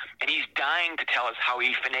are, and he's dying to tell us how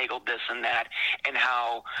he finagled this and that, and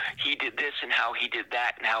how he did this and how he did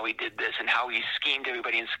that and how he did this and how he schemed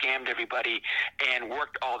everybody and scammed everybody and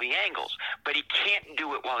worked all the angles. But he can't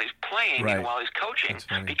do it while he's playing and while he's coaching,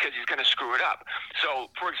 because he's going to screw it up. So,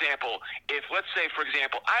 for example, let's say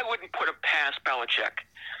I wouldn't put it past Belichick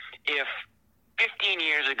if 15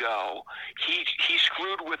 years ago he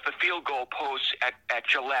screwed with the field goal posts at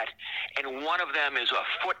Gillette, and one of them is a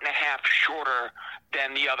foot and a half shorter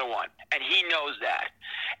than the other one, and he knows that,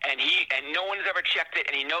 and no one has ever checked it,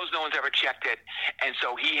 and he knows no one's ever checked it, and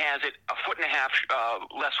so he has it a foot and a half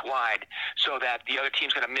less wide, so that the other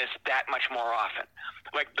team's going to miss that much more often.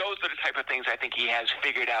 Like, those are the type of things I think he has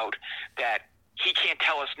figured out that he can't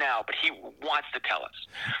tell us now, but he wants to tell us.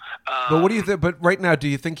 But what do you think? But right now, do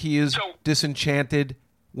you think he is disenchanted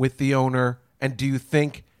with the owner? And do you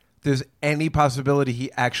think there's any possibility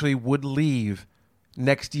he actually would leave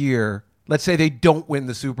next year? Let's say they don't win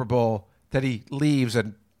the Super Bowl, that he leaves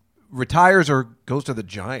and retires or goes to the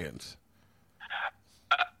Giants.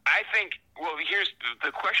 I think, well, here's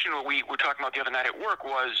the question we were talking about the other night at work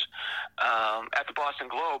was at the Boston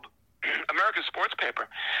Globe, America's sports paper.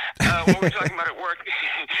 What we were talking about at work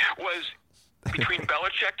was between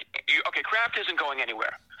Belichick. Okay, Kraft isn't going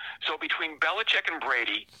anywhere. So between Belichick and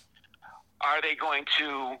Brady, are they going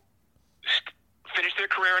to finish their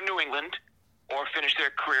career in New England or finish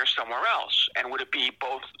their career somewhere else? And would it be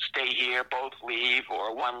both stay here, both leave,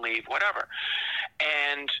 or one leave, whatever?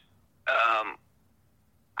 And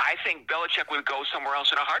I think Belichick would go somewhere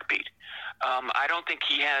else in a heartbeat. I don't think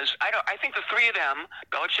he has. I think the three of them,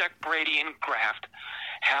 Belichick, Brady, and Kraft,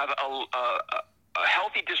 have a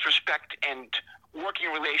healthy disrespect and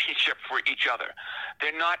working relationship for each other.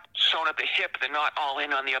 They're not sewn at the hip. They're not all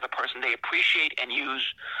in on the other person. They appreciate and use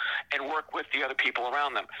and work with the other people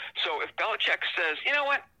around them. So if Belichick says, you know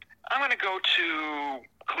what, I'm going to go to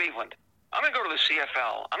Cleveland, I'm going to go to the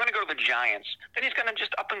CFL, I'm going to go to the Giants, then he's going to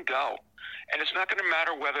just up and go. And it's not going to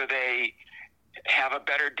matter whether they have a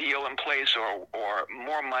better deal in place or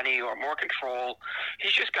more money or more control.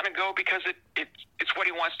 He's just going to go because it's what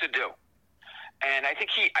he wants to do. And I think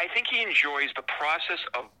he enjoys the process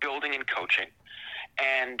of building and coaching.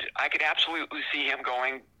 And I could absolutely see him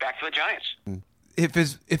going back to the Giants.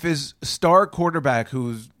 If his star quarterback,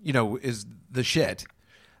 who's is the shit,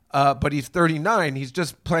 but he's 39, he's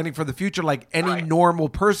just planning for the future like any normal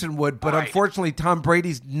person would. But unfortunately, Tom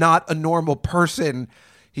Brady's not a normal person.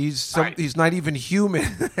 He's not even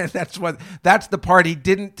human. That's the part he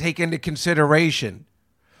didn't take into consideration.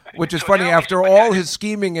 Which is funny. After all his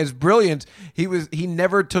scheming is brilliant, he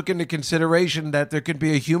never took into consideration that there could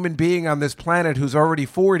be a human being on this planet who's already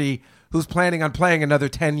 40 who's planning on playing another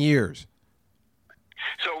 10 years.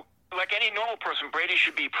 So, like any normal person, Brady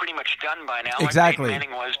should be pretty much done by now. Exactly. Like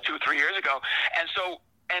Manning was 2-3 years ago,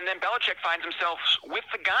 and then Belichick finds himself with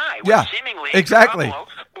the guy. Yeah, seemingly exactly. Garoppolo,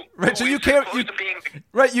 right. So you can't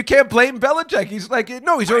blame Belichick. He's like,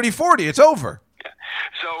 no, he's already 40. It's over. Yeah.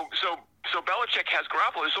 So Belichick has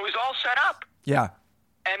Garoppolo, so he's all set up. Yeah.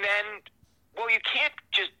 And then, well, you can't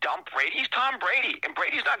just dump Brady. He's Tom Brady, and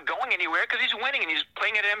Brady's not going anywhere because he's winning and he's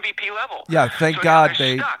playing at MVP level. Yeah, thank God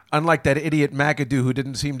they, stuck. Unlike that idiot McAdoo who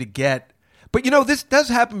didn't seem to get. But, this does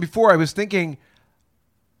happen before. I was thinking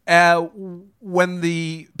when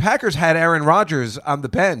the Packers had Aaron Rodgers on the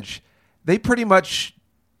bench, they took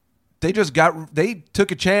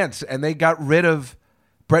a chance and they got rid of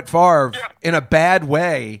Brett Favre in a bad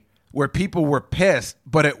way, where people were pissed,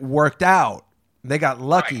 but it worked out. They got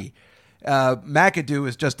lucky. McAdoo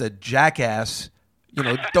is just a jackass.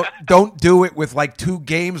 Don't do it with like 2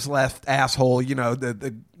 games left, asshole.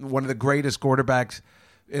 The one of the greatest quarterbacks,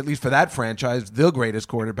 at least for that franchise, the greatest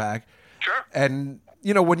quarterback. Sure. And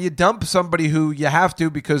when you dump somebody who you have to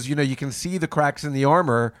because you can see the cracks in the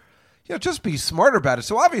armor, just be smart about it.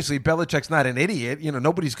 So obviously Belichick's not an idiot.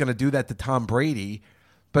 Nobody's going to do that to Tom Brady.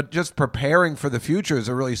 But just preparing for the future is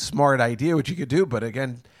a really smart idea, which you could do. But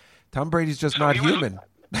again, Tom Brady's just not human.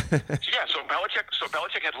 So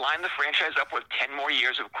Belichick had lined the franchise up with 10 more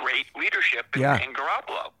years of great leadership in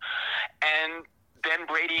Garoppolo. And then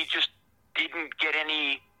Brady just didn't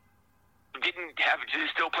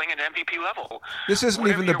still playing at an MVP level. This isn't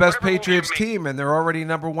even the best Patriots team, and they're already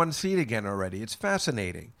number 1 seed again already. It's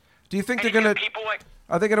fascinating. Do you think are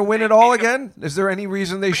they going to win it all again? Is there any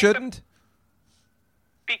reason they shouldn't?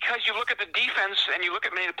 Because you look at the defense and you look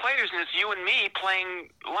at many of the players, and it's you and me playing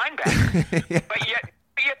linebacker. But yet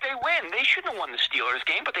they win. They shouldn't have won the Steelers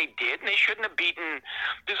game, but they did, and they shouldn't have beaten.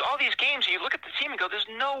 There's all these games, and you look at the team and go, there's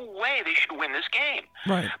no way they should win this game.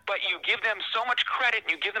 Right. But you give them so much credit,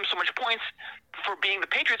 and you give them so much points for being the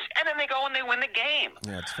Patriots, and then they go and they win the game.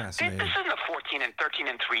 Yeah, it's fascinating. This isn't a 13-3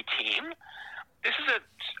 team. This is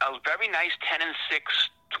a very nice 10-6,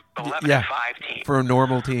 11-5 team. For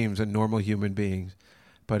normal teams and normal human beings.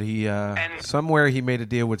 But somewhere he made a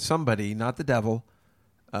deal with somebody, not the devil.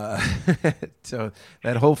 So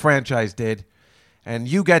that whole franchise did. And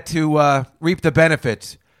you get to reap the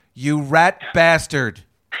benefits. You rat bastard.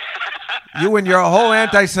 You and your whole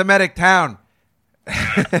anti-Semitic town. But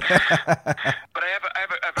I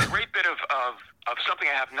have a great bit of of something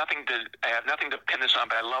I have nothing to pin this on,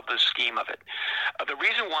 but I love the scheme of it. The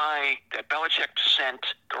reason why that Belichick sent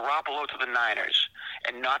Garoppolo to the Niners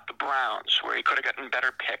and not the Browns, where he could have gotten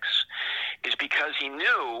better picks, is because he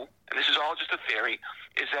knew, and this is all just a theory,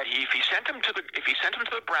 is that if he sent him to the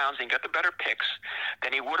Browns and got the better picks,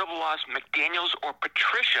 then he would have lost McDaniels or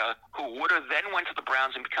Patricia, who would have then went to the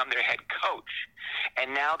Browns and become their head coach.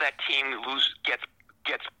 And now that team gets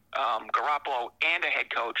Garoppolo and a head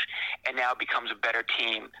coach, and now becomes a better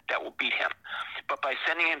team that will beat him. But by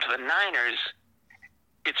sending him to the Niners,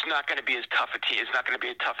 it's not going to be as tough a team. It's not going to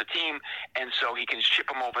be a tougher team, and so he can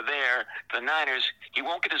ship him over there to the Niners. He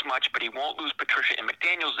won't get as much, but he won't lose Patricia and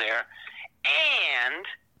McDaniels there. And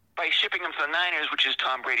by shipping him to the Niners, which is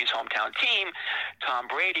Tom Brady's hometown team, Tom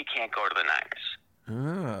Brady can't go to the Niners.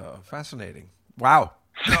 Oh, fascinating! Wow.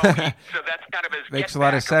 So that's kind of his makes a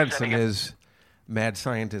lot of sense in his mad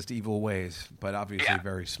scientist evil ways, but obviously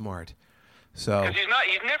very smart. So because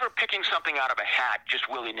he's never picking something out of a hat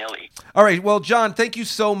just willy-nilly. All right, well, John, thank you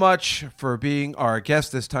so much for being our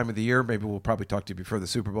guest this time of the year. Maybe we'll probably talk to you before the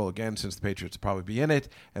Super Bowl again, since the Patriots will probably be in it,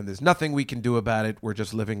 and there's nothing we can do about it. We're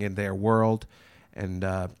just living in their world, and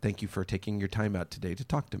thank you for taking your time out today to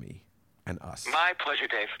talk to me and us. My pleasure,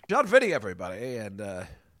 Dave. John Vitti, everybody, and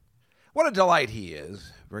what a delight he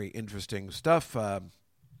is. Very interesting stuff.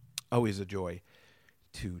 Always a joy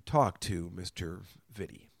to talk to Mr.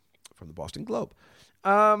 Vitti from the Boston Globe.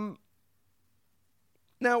 Now,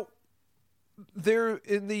 there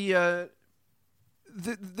in the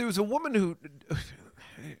there was a woman who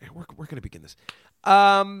we're going to begin this.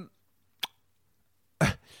 All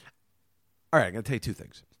right, I'm going to tell you two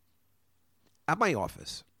things. At my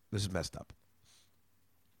office, this is messed up.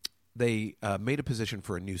 They made a position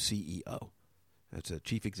for a new CEO. That's a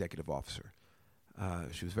chief executive officer.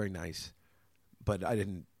 She was very nice, but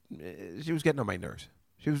she was getting on my nerves.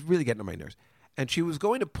 She was really getting on my nerves. And she was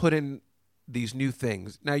going to put in these new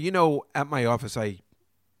things. Now, at my office, I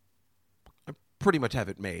pretty much have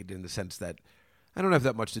it made in the sense that I don't have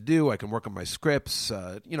that much to do. I can work on my scripts.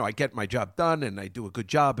 I get my job done, and I do a good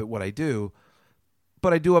job at what I do.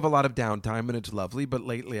 But I do have a lot of downtime, and it's lovely. But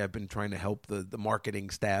lately, I've been trying to help the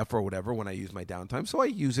marketing staff or whatever when I use my downtime. So I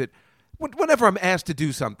use it. Whenever I'm asked to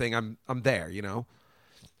do something, I'm there,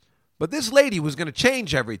 But this lady was going to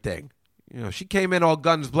change everything. She came in all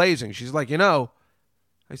guns blazing. She's like, I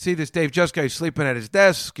see this Dave Juskow sleeping at his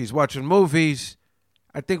desk. He's watching movies.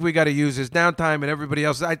 I think we got to use his downtime, and everybody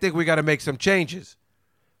else, I think we got to make some changes.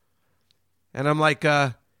 And I'm like,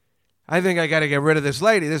 I think I got to get rid of this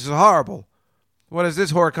lady. This is horrible. What is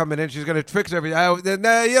this whore coming in? She's going to fix everything.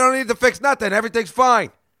 No, you don't need to fix nothing. Everything's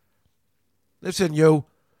fine. Listen, you.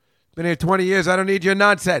 Been here 20 years. I don't need your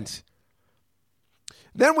nonsense.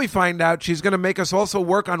 Then we find out she's going to make us also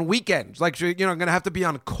work on weekends. Like, I'm going to have to be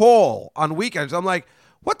on call on weekends. I'm like,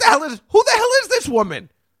 who the hell is this woman?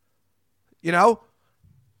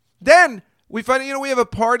 Then we find, we have a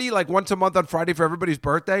party like once a month on Friday for everybody's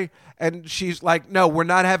birthday. And she's like, no, we're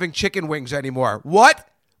not having chicken wings anymore. What?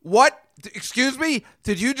 Excuse me?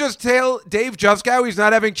 Did you just tell Dave Juskow he's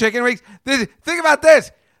not having chicken wings? Think about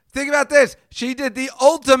this. She did the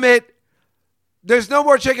ultimate. There's no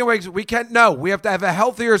more chicken wings. We have to have a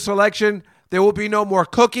healthier selection. There will be no more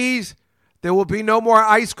cookies. There will be no more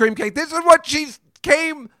ice cream cake. This is what she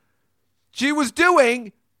was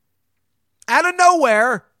doing out of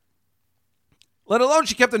nowhere. Let alone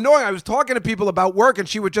she kept annoying. I was talking to people about work and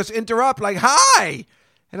she would just interrupt like, hi.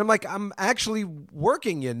 And I'm like, I'm actually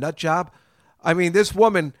working, you nut job. I mean, this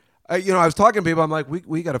woman, I was talking to people. I'm like,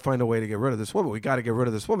 we got to find a way to get rid of this woman. We got to get rid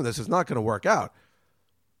of this woman. This is not going to work out.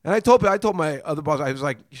 And I told my other boss, I was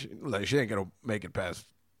like, she ain't going to make it past,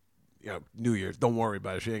 New Year's. Don't worry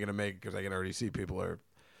about it. She ain't going to make it because I can already see people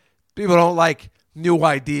don't like new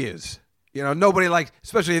ideas. Nobody likes,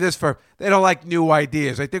 especially this firm, they don't like new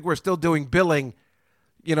ideas. I think we're still doing billing,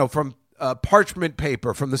 from parchment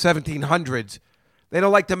paper from the 1700s. They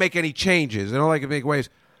don't like to make any changes. They don't like to make waves.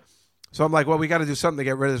 So I'm like, well, we got to do something to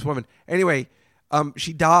get rid of this woman. Anyway,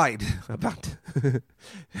 she died about,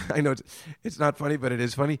 I know it's not funny, but it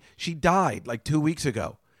is funny. She died like 2 weeks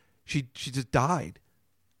ago. She just died.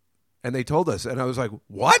 And they told us. And I was like,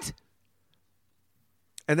 what?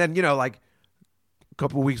 And then, like a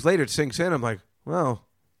couple of weeks later, it sinks in. I'm like, well,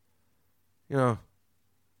 I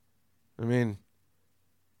mean,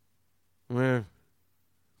 what are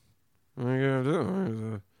you going to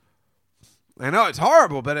do? I know it's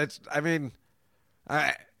horrible, but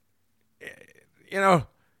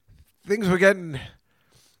things were getting,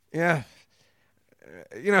 it's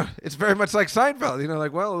very much like Seinfeld,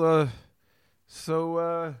 like, well,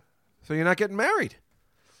 so you're not getting married?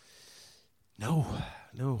 No,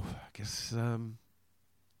 I guess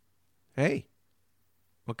hey,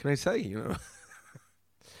 what can I say? You know,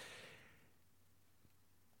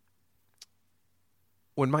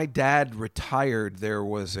 when my dad retired, there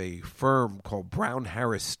was a firm called Brown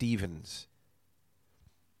Harris Stevens.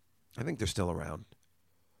 I think they're still around.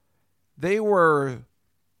 They were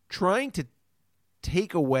trying to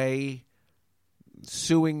take away,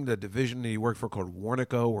 suing the division that he worked for called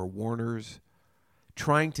Warnaco or Warner's,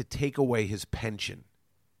 trying to take away his pension.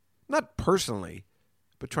 Not personally,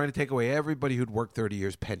 but trying to take away everybody who'd worked 30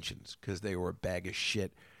 years pensions because they were a bag of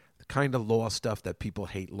shit. The kind of law stuff that people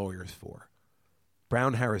hate lawyers for.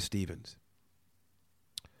 Brown Harris Stevens.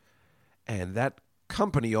 And that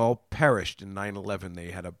company all perished in 9/11.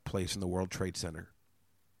 They had a place in the World Trade Center.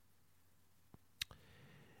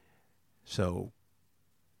 So,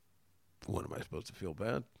 what am I supposed to feel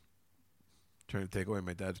bad? Trying to take away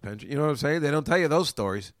my dad's pension? You know what I'm saying? They don't tell you those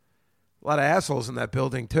stories. A lot of assholes in that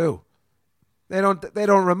building, too. They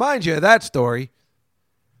don't remind you of that story.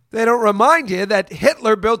 They don't remind you that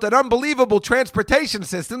Hitler built an unbelievable transportation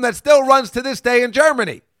system that still runs to this day in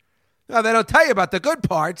Germany. No, they don't tell you about the good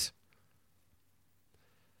parts.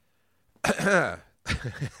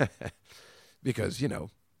 Because, you know,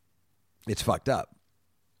 it's fucked up.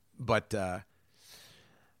 But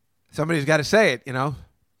somebody's got to say it, you know.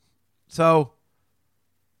 So,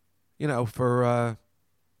 you know, for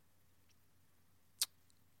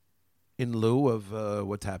in lieu of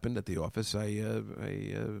what's happened at the office, I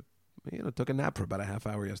took a nap for about a half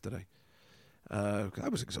hour yesterday. I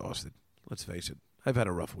was exhausted. Let's face it. I've had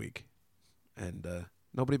a rough week, and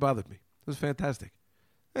nobody bothered me. It was fantastic.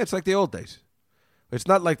 It's like the old days. It's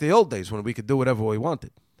not like the old days when we could do whatever we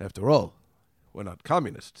wanted. After all, we're not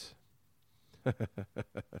communists.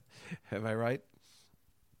 Am I right?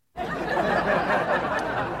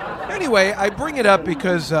 Anyway, I bring it up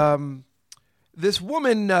because this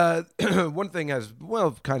woman, one thing has,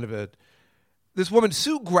 well, kind of this woman,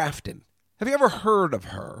 Sue Grafton. Have you ever heard of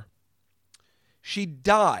her? She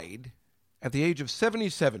died at the age of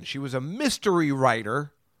 77. She was a mystery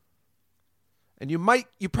writer. And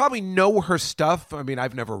you probably know her stuff. I mean,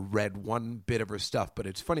 I've never read one bit of her stuff, but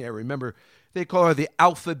it's funny. I remember they call her the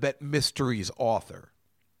Alphabet Mysteries author.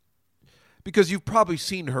 Because you've probably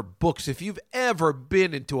seen her books. If you've ever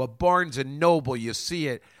been into a Barnes & Noble, you see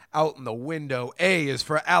it out in the window. A is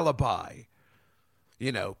for alibi.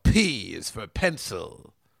 You know, P is for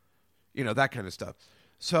pencil. You know, that kind of stuff.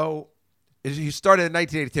 So he started in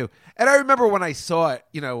 1982. And I remember when I saw it,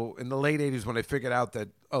 you know, in the late 80s when I figured out that,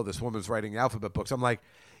 oh, this woman's writing alphabet books. I'm like,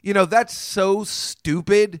 you know, that's so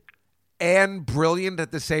stupid and brilliant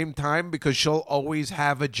at the same time because she'll always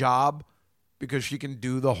have a job because she can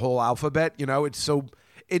do the whole alphabet. You know,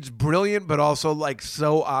 it's brilliant, but also like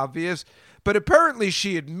so obvious. But apparently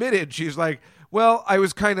she admitted, she's like, well, I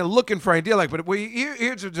was kind of looking for an idea. Like, but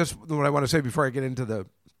here's just what I want to say before I get into the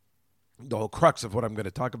whole crux of what I'm going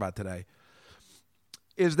to talk about today.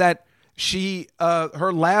 Is that she,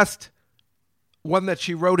 her last one that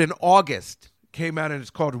she wrote in August came out and it's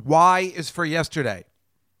called Y is for Yesterday.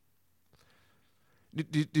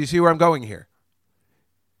 Do you see where I'm going here?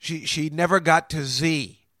 She never got to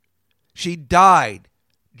Z. She died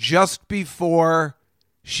just before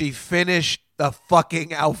she finished the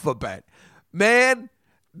fucking alphabet. Man,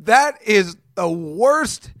 that is the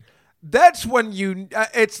worst. That's when you,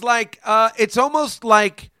 it's like, it's almost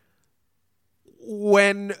like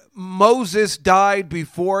when Moses died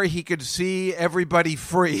before he could see everybody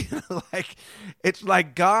free. Like, it's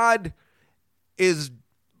like God is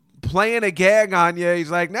playing a gag on you. He's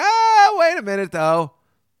like, no, wait a minute though.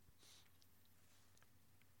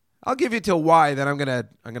 I'll give you till Y, then I'm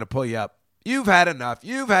gonna pull you up. You've had enough.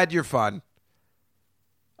 You've had your fun.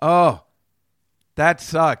 Oh, that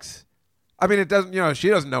sucks. I mean, it doesn't, you know, she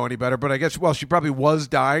doesn't know any better, but I guess, well, she probably was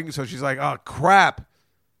dying, so she's like, oh, crap.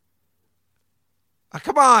 Oh,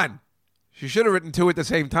 come on. She should have written two at the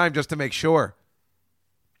same time just to make sure.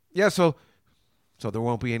 Yeah, so there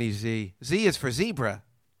won't be any Z. Z is for zebra.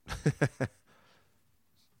 Oh,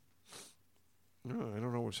 I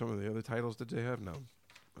don't know what some of the other titles did they have. No,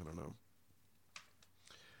 I don't know.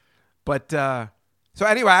 But, so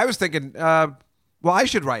anyway, I was thinking, well, I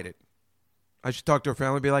should write it. I should talk to her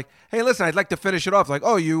family and be like, hey, listen, I'd like to finish it off. Like,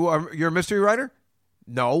 oh, you're a mystery writer?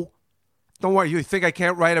 No. Don't worry. You think I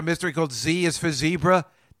can't write a mystery called Z is for zebra?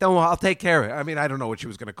 Don't worry. I'll take care of it. I mean, I don't know what she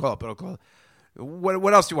was going to call it, but I'll call it.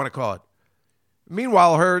 What else do you want to call it?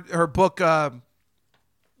 Meanwhile, her book,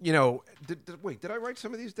 you know, wait, did I write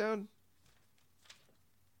some of these down?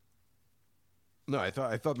 No, I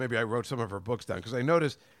thought maybe I wrote some of her books down because I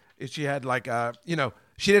noticed she had like, you know,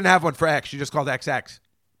 she didn't have one for X. She just called XX.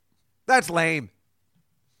 That's lame.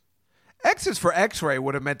 X's for X-ray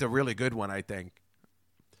would have meant a really good one, I think.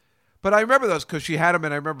 But I remember those because she had them,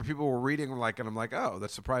 and I remember people were reading them, and I'm like, oh,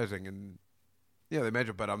 that's surprising. And, they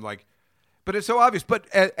mentioned, but I'm like, but it's so obvious. But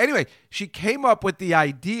anyway, she came up with the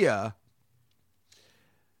idea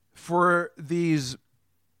for these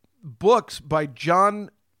books by John.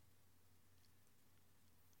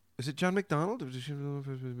 Is it John McDonald?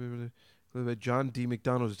 John D.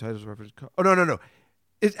 McDonald's titles reference. Oh, no.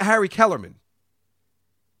 It's Harry Kellerman.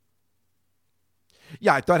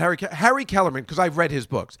 Yeah, I thought Harry Kellerman, because I've read his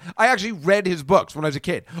books. I actually read his books when I was a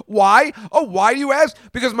kid. Why? Oh, why do you ask?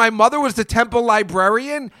 Because my mother was the temple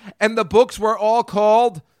librarian, and the books were all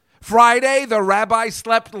called Friday, the Rabbi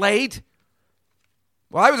Slept Late.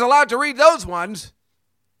 Well, I was allowed to read those ones.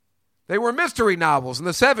 They were mystery novels in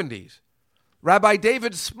the 70s. Rabbi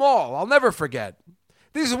David Small, I'll never forget.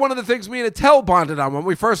 These are one of the things me and Attell bonded on when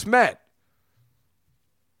we first met.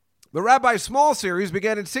 The Rabbi Small series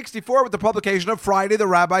began in 1964 with the publication of Friday, the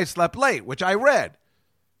Rabbi Slept Late, which I read,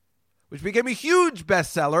 which became a huge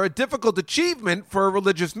bestseller, a difficult achievement for a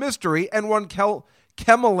religious mystery, and won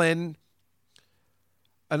Kemmelin,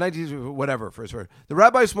 a 19 whatever first word. The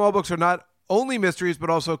Rabbi Small books are not only mysteries, but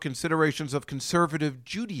also considerations of conservative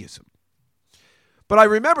Judaism. But I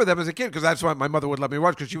remember them as a kid because that's why my mother would let me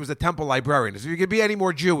watch, because she was a temple librarian. So you could be any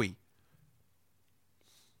more Jewy.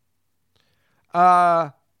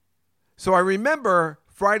 So I remember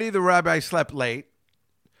Friday the Rabbi Slept Late.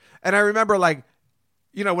 And I remember, when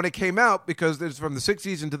it came out, because it's from the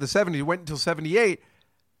 60s into the 70s, it went until 78,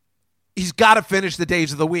 he's got to finish the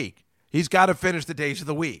days of the week. He's got to finish the days of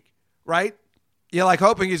the week, right? You're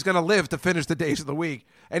hoping he's going to live to finish the days of the week.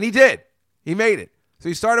 And he did. He made it. So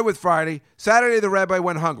he started with Friday. Saturday, the Rabbi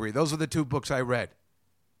Went Hungry. Those are the two books I read.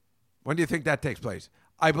 When do you think that takes place?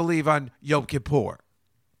 I believe on Yom Kippur.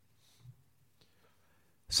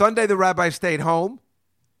 Sunday, the Rabbi Stayed Home.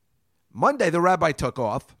 Monday, the Rabbi Took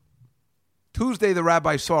Off. Tuesday, the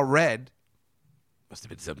Rabbi Saw Red. Must have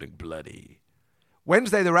been something bloody.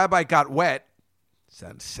 Wednesday, the Rabbi Got Wet.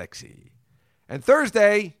 Sounds sexy. And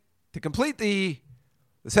Thursday, to complete the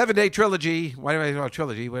 7-day trilogy, why do I call it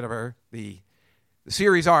trilogy, whatever, the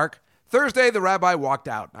series arc, Thursday, the Rabbi Walked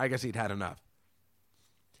Out. I guess he'd had enough.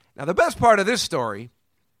 Now, the best part of this story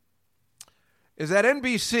is that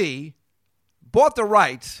NBC bought the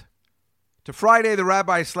rights to Friday, the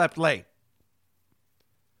Rabbi Slept Late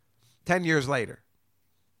 10 years later.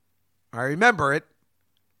 I remember it.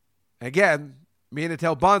 Again, me and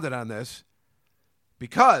Attell bonded on this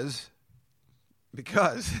because I'm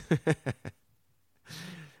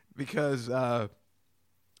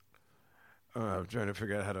trying to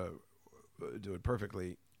figure out how to do it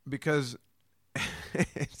perfectly, because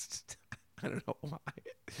it's, I don't know why.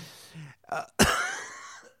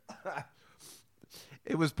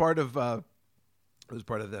 It was part of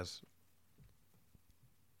this.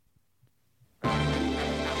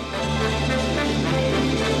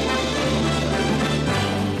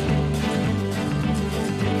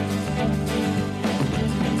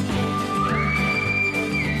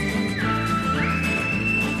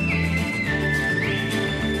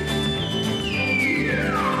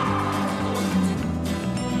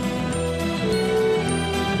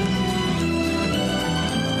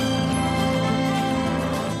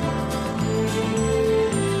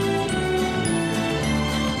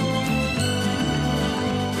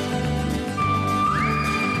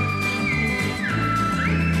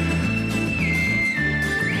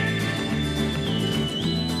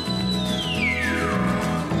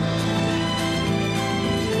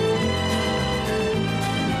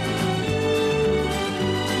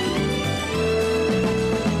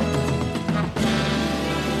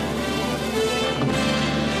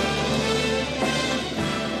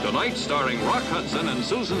 Starring Rock Hudson and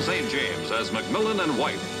Susan St. James as Macmillan and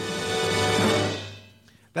wife.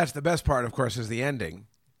 That's the best part, of course, is the ending.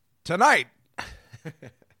 Tonight.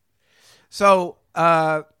 So,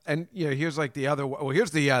 and here's the other. Well,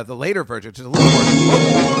 here's the later version. It's a little more.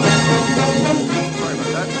 Sorry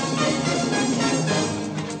about that.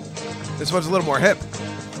 This one's a little more hip.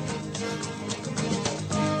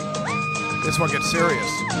 This one gets serious.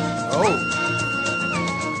 Oh.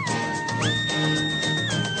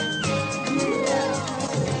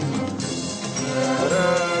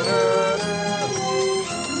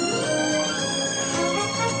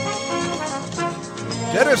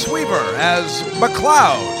 Dennis Weaver as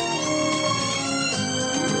McCloud.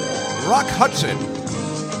 Rock Hudson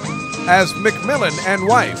as Macmillan and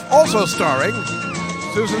wife, also starring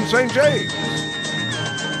Susan St. James.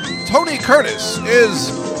 Tony Curtis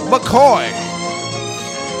is McCoy.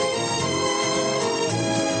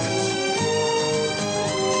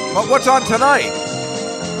 But what's on tonight?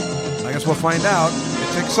 I guess guess we'll find out.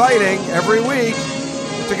 It's exciting every week.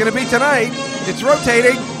 What's it going to be tonight? It's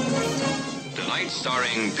rotating. Tonight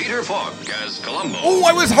starring Peter Falk as Columbo. Oh,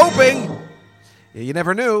 I was hoping. Yeah, you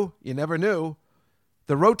never knew. You never knew.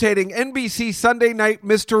 The rotating NBC Sunday night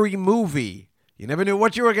mystery movie. You never knew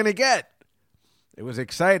what you were going to get. It was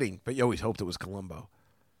exciting, but you always hoped it was Columbo.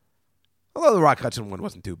 Although the Rock Hudson one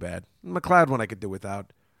wasn't too bad. The McLeod one I could do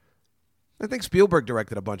without. I think Spielberg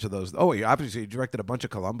directed a bunch of those. Oh, he obviously directed a bunch of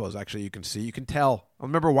Columbos, actually. You can tell. I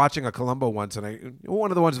remember watching a Columbo once, and one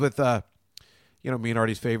of the ones with, me and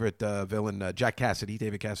Artie's favorite villain, Jack Cassidy,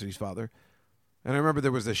 David Cassidy's father. And I remember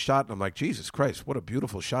there was this shot, and I'm like, Jesus Christ, what a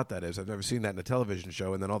beautiful shot that is. I've never seen that in a television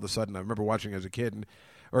show. And then all of a sudden, I remember watching it as a kid,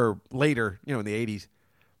 or later, in the 80s.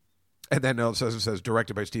 And then it says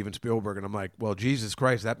directed by Steven Spielberg, and I'm like, well, Jesus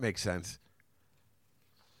Christ, that makes sense.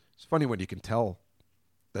 It's funny when you can tell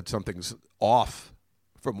that something's off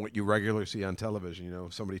from what you regularly see on television.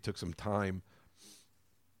 Somebody took some time.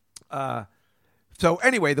 So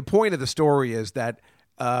anyway, the point of the story is that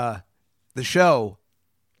the show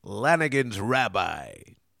Lanigan's Rabbi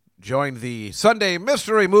joined the Sunday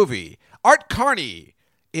mystery movie Art Carney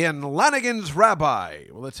in Lanigan's Rabbi.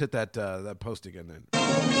 Well, let's hit that post again then.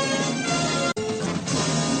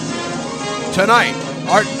 Tonight,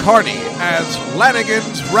 Art Carney as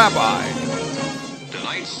Lanigan's Rabbi.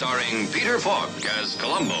 Tonight starring Peter Falk as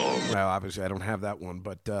Columbo. Well, obviously I don't have that one,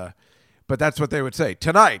 but that's what they would say.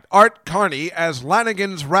 Tonight, Art Carney as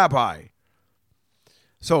Lanigan's Rabbi.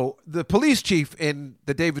 So the police chief in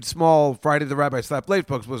the David Small Friday the Rabbi Slapped Late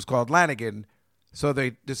books was called Lanigan. So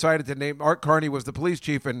they decided to name Art Carney was the police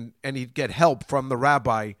chief, and he'd get help from the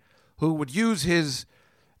rabbi who would use his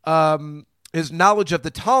knowledge of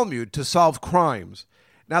the Talmud to solve crimes.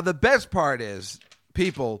 Now, the best part is,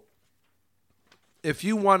 people, if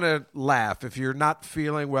you want to laugh, if you're not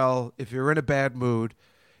feeling well, if you're in a bad mood,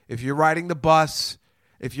 if you're riding the bus,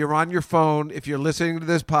 if you're on your phone, if you're listening to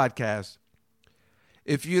this podcast,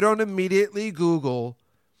 if you don't immediately Google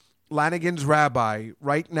Lanigan's Rabbi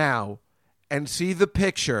right now and see the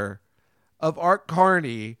picture of Art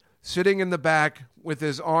Carney sitting in the back with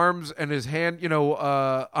his arms and his hand,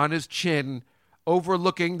 on his chin,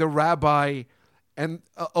 overlooking the rabbi and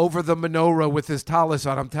over the menorah with his tallis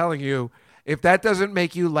on, I'm telling you, if that doesn't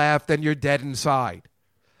make you laugh, then you're dead inside.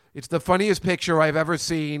 It's the funniest picture I've ever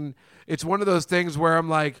seen. It's one of those things where I'm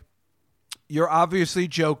like, you're obviously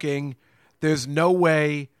joking. There's no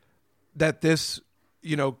way that this,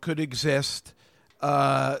 could exist.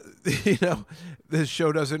 This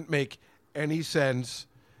show doesn't make any sense.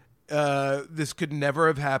 This could never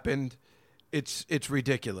have happened. It's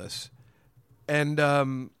ridiculous. And,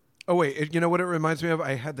 oh, wait, you know what it reminds me of?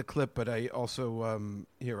 I had the clip, but I also,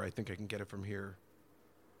 here, I think I can get it from here.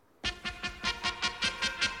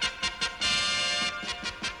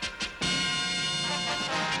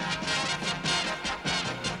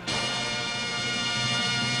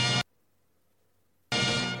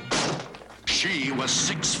 She was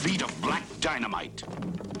 6 feet of black dynamite.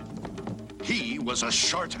 He was a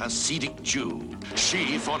short Hasidic Jew.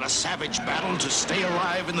 She fought a savage battle to stay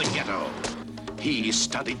alive in the ghetto. He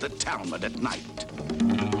studied the Talmud at night.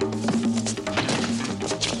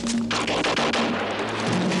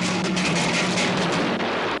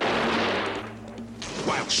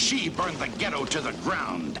 While she burned the ghetto to the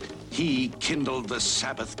ground, he kindled the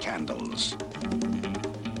Sabbath candles.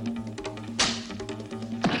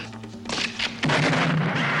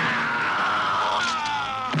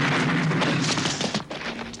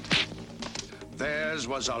 Theirs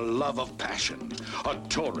was a love of passion, a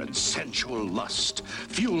torrid, sensual lust,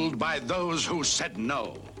 fueled by those who said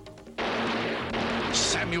no.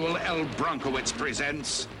 Samuel L. Bronkowitz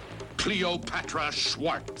presents Cleopatra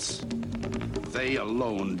Schwartz. They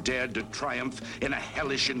alone dared to triumph in a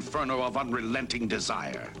hellish inferno of unrelenting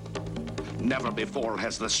desire. Never before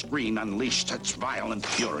has the screen unleashed such violent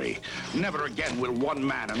fury. Never again will one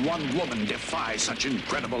man and one woman defy such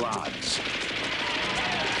incredible odds.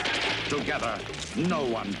 Together, no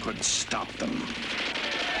one could stop them.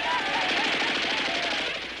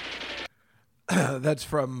 That's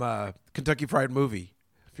from Kentucky Fried Movie,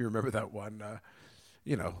 if you remember that one.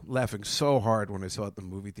 Laughing so hard when I saw it in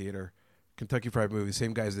the movie theater. Kentucky Fried Movie,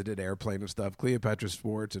 same guys that did Airplane and stuff. Cleopatra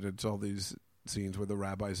Schwartz, and it's all these scenes where the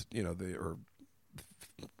rabbis,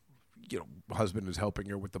 husband is helping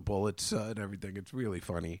her with the bullets and everything. It's really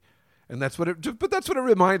funny, and that's what it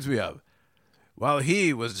reminds me of. While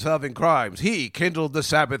he was solving crimes, he kindled the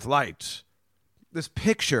Sabbath lights. This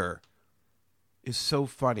picture is so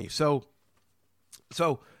funny. So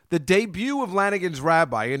The debut of Lanigan's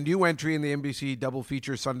Rabbi, a new entry in the NBC double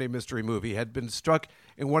feature Sunday mystery movie, had been struck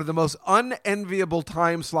in one of the most unenviable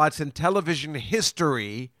time slots in television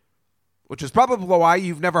history, which is probably why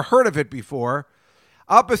you've never heard of it before,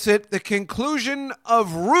 opposite the conclusion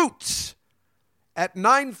of Roots at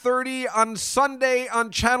 9:30 on Sunday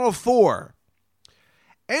on Channel 4.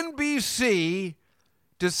 NBC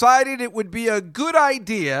decided it would be a good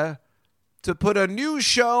idea to put a new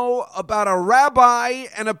show about a rabbi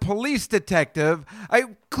and a police detective.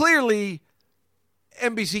 Clearly,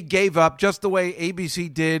 NBC gave up just the way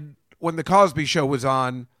ABC did when The Cosby Show was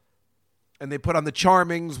on, and they put on The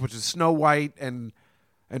Charmings, which is Snow White and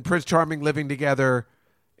Prince Charming living together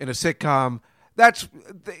in a sitcom.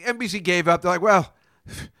 NBC gave up. They're like, well,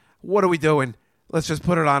 what are we doing? Let's just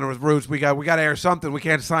put it on with Roots. We got to air something. We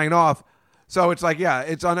can't sign off. So it's like, yeah,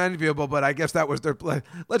 it's unenviable, but I guess that was their plan.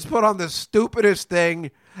 Let's put on the stupidest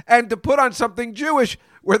thing, and to put on something Jewish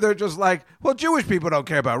where they're just like, well, Jewish people don't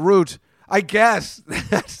care about Roots. I guess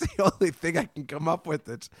that's the only thing I can come up with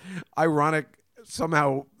that's ironic,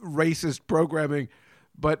 somehow racist programming.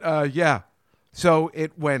 But, yeah, so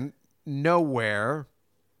it went nowhere.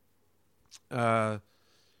 I'm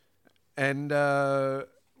trying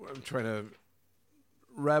to...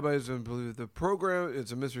 Rabbis and believe the program,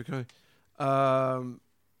 it's a mystery.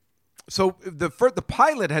 So the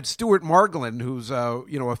pilot had Stuart Margolin, who's a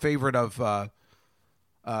favorite of for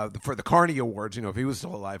the Carney Awards. If he was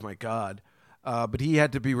still alive, my God. But he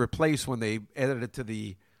had to be replaced when they added it to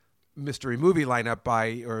the mystery movie lineup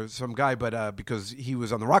by some guy, but because he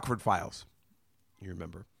was on the Rockford Files, you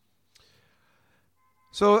remember.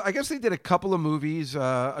 So I guess they did a couple of movies,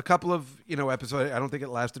 a couple of episodes. I don't think it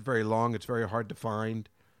lasted very long. It's very hard to find.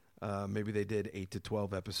 Maybe they did 8 to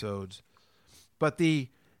 12 episodes. But the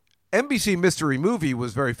NBC mystery movie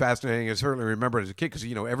was very fascinating. I certainly remember it as a kid because,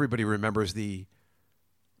 everybody remembers the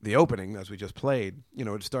opening, as we just played.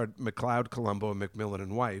 It starred McLeod, Columbo, and McMillan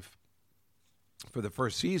and wife for the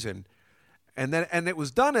first season. And it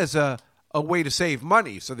was done as a way to save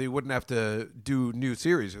money so they wouldn't have to do new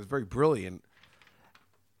series. It was very brilliant.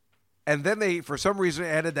 And then they, for some reason,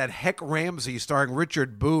 added that Heck Ramsey starring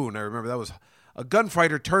Richard Boone. I remember that was a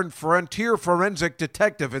gunfighter turned frontier forensic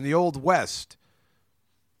detective in the Old West.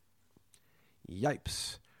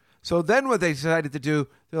 Yipes. So then what they decided to do,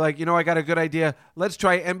 they're like, I got a good idea. Let's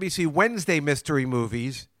try NBC Wednesday mystery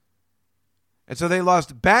movies. And so they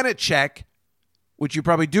lost Banachek, which you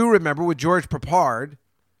probably do remember, with George Peppard,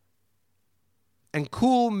 and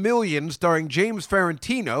Cool Millions, starring James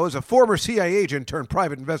Ferrantino as a former CIA agent turned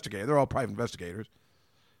private investigator. They're all private investigators.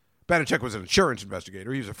 Banachek was an insurance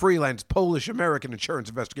investigator. He was a freelance Polish-American insurance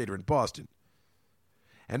investigator in Boston.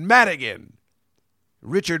 And Madigan,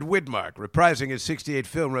 Richard Widmark, reprising his 1968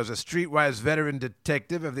 film as a streetwise veteran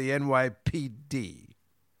detective of the NYPD.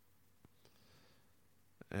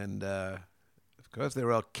 And, of course, they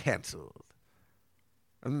were all canceled.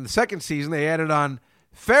 And in the second season, they added on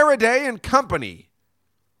Faraday and Company,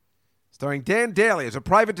 starring Dan Daly as a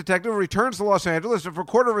private detective who returns to Los Angeles for a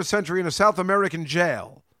quarter of a century in a South American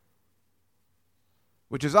jail.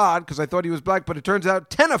 Which is odd, because I thought he was black, but it turns out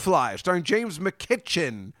Tenafly, starring James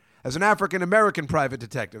McKitchen as an African-American private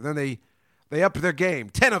detective. Then they upped their game.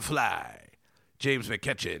 Tenafly. James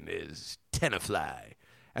McKitchen is Tenafly.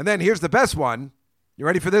 And then here's the best one. You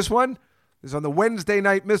ready for this one? This is on the Wednesday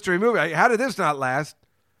night mystery movie. How did this not last?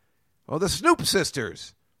 Well, the Snoop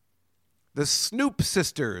Sisters. The Snoop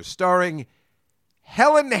Sisters, starring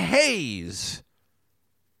Helen Hayes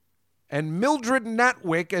and Mildred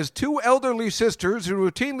Natwick as two elderly sisters who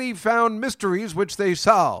routinely found mysteries which they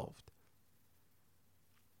solved.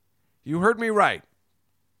 You heard me right.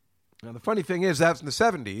 Now, the funny thing is, that's in the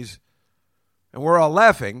 70s, and we're all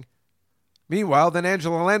laughing. Meanwhile, then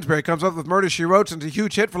Angela Lansbury comes up with Murder, She Wrote, and it's a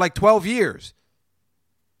huge hit for like 12 years.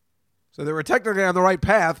 So they were technically on the right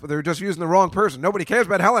path, but they were just using the wrong person. Nobody cares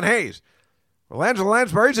about Helen Hayes. Well, Angela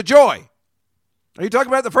Lansbury's a joy. Are you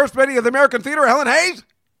talking about the first lady of the American theater, Helen Hayes?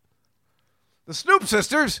 The Snoop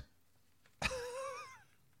Sisters.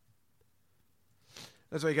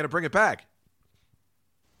 That's why you got to bring it back.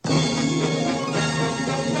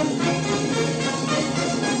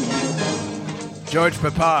 George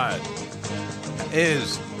Peppard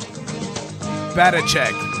is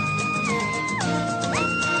Banachek.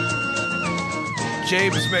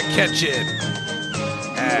 James McKitchen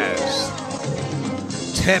as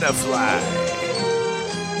Tenafly.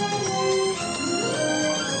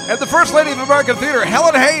 And the First Lady of American Theater,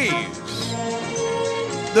 Helen Hayes.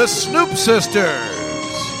 The Snoop Sisters.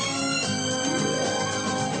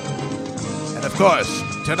 And of course,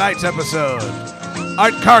 tonight's episode,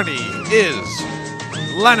 Art Carney is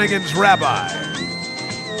Lanigan's Rabbi.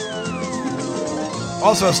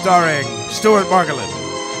 Also starring Stuart Margolin.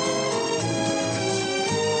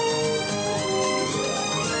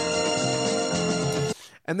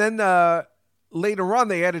 And then later on,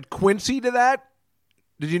 they added Quincy to that.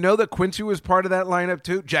 Did you know that Quincy was part of that lineup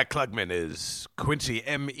too? Jack Klugman is Quincy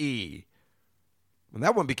M.E. And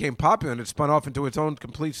that one became popular, and it spun off into its own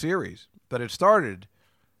complete series. But it started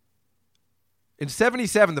in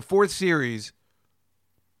 77, the fourth series,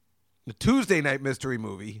 the Tuesday night mystery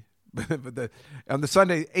movie. On the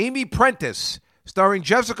Sunday, Amy Prentice, starring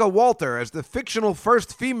Jessica Walter as the fictional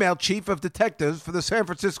first female chief of detectives for the San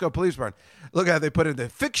Francisco Police Department. Look how they put in the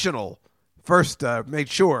fictional first, made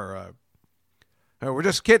sure. We're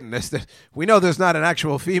just kidding. We know there's not an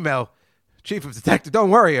actual female chief of detectives. Don't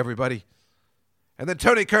worry, everybody. And then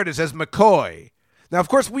Tony Curtis as McCoy. Now, of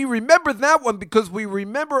course, we remember that one because we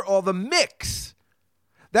remember all the mix.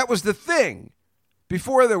 That was the thing.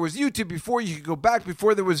 Before there was YouTube, before you could go back,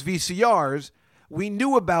 before there was VCRs, we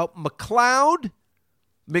knew about McLeod,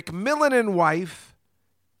 McMillan and wife,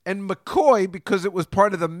 and McCoy because it was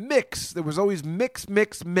part of the mix. There was always mix.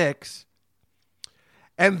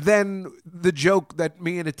 And then the joke that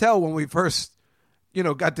me and Attell, when we first,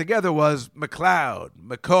 got together was McLeod,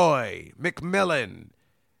 McCoy, McMillan,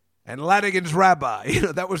 and Lanigan's Rabbi.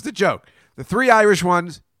 That was the joke. The three Irish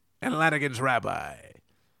ones and Lanigan's Rabbi.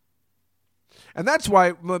 And that's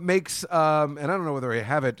why what makes, and I don't know whether I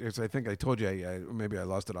have it, because I think I told you, maybe I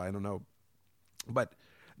lost it, I don't know. But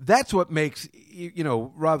that's what makes,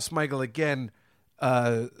 Rob Smigel, again,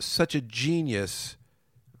 such a genius.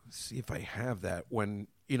 Let's see if I have that. When,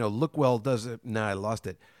 Lookwell does it. Nah, I lost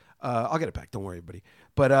it. I'll get it back. Don't worry, everybody.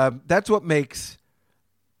 But that's what makes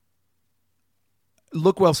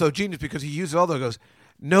Lookwell so genius, because he uses all those. Goes,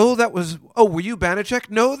 no, that was, were you Banachek?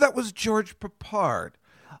 No, that was George Papard.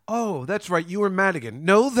 Oh, that's right. You were Madigan.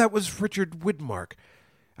 No, that was Richard Widmark.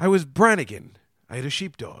 I was Brannigan. I had a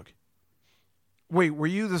sheepdog. Wait, were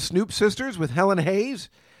you the Snoop sisters with Helen Hayes?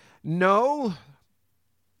 No,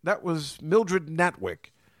 that was Mildred Natwick.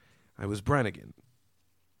 I was Brannigan.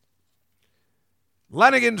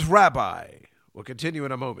 Lanigan's Rabbi. We'll continue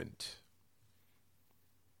in a moment.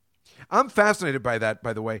 I'm fascinated by that,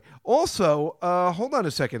 by the way. Also, hold on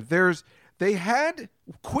a second. They had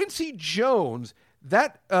Quincy Jones.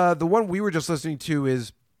 That the one we were just listening to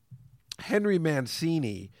is Henry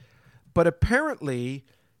Mancini, but apparently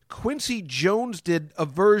Quincy Jones did a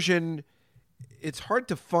version. It's hard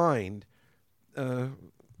to find.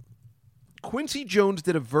 Quincy Jones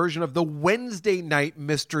did a version of the Wednesday night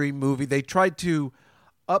mystery movie. They tried to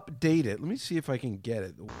update it. Let me see if I can get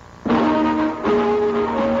it.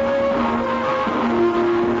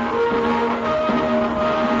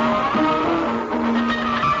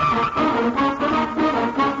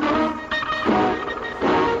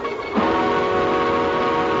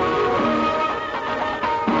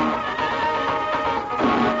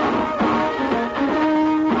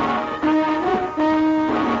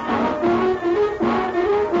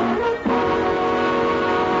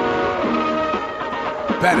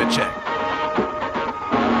 Banachek,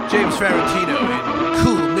 James Ferrantino in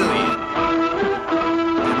Cool Million,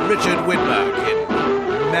 and Richard Widmark in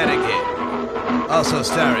Madigan, also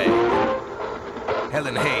starring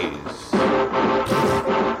Helen Hayes.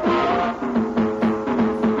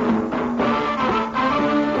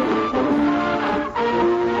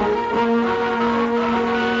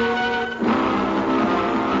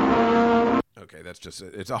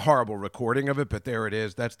 It's a horrible recording of it, but there it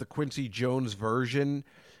is. That's the Quincy Jones version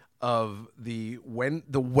of the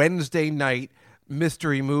Wednesday night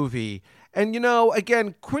mystery movie. And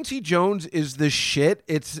again, Quincy Jones is the shit.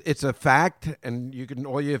 It's a fact, and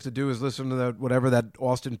all you have to do is listen to whatever that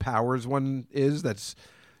Austin Powers one is. That's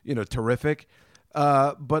terrific.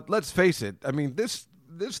 But let's face it. I mean, this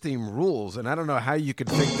theme rules, and I don't know how you could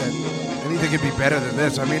think that anything could be better than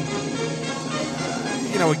this. I mean,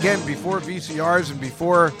 again, before VCRs and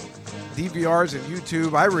before DVRs and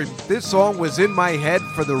YouTube, this song was in my head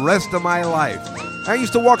for the rest of my life. I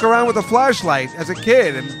used to walk around with a flashlight as a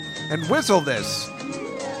kid and whistle this.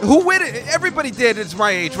 Who would it? Everybody did. It's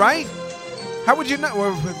my age, right? How would you know?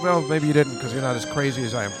 Well, maybe you didn't because you're not as crazy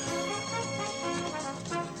as I am.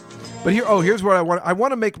 But here's what I want. I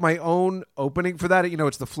want to make my own opening for that.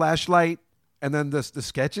 It's the flashlight and then the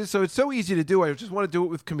sketches. So it's so easy to do. I just want to do it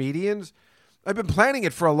with comedians. I've been planning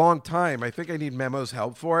it for a long time. I think I need Memo's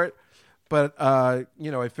help for it. But, I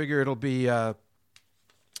figure it'll be,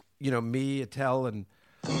 me, Attell, and,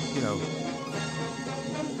 let's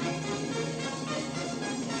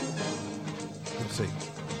see.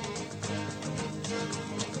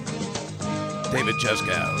 David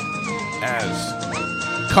Juskow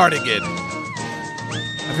as Cardigan.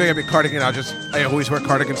 I think I'd be cardigan. I always wear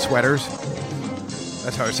cardigan sweaters.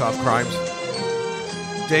 That's how I solve crimes.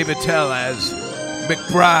 David Tell as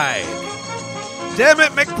McBride. Damn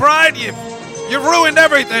it, McBride, you've ruined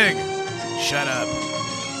everything. Shut up.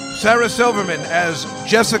 Sarah Silverman as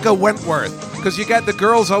Jessica Wentworth. Because you got the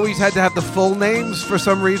girls always had to have the full names for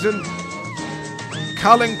some reason.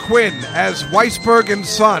 Colin Quinn as Weisberg and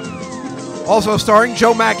Son. Also starring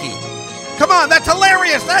Joe Mackey. Come on, that's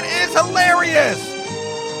hilarious. That is hilarious.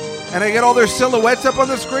 And I get all their silhouettes up on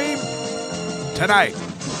the screen. Tonight,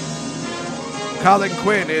 Colin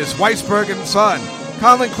Quinn is Weisberg and Son.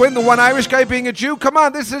 Colin Quinn, the one Irish guy being a Jew. Come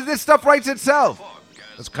on, this stuff writes itself.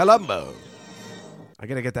 It's Columbo. I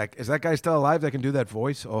gotta get that. Is that guy still alive that can do that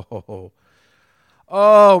voice?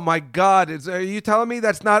 Oh my God! Are you telling me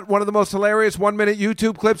that's not one of the most hilarious 1-minute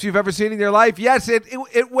YouTube clips you've ever seen in your life? Yes,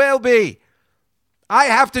 it will be. I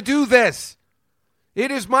have to do this. It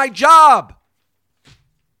is my job.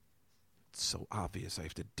 It's so obvious. I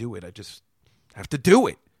have to do it. I just have to do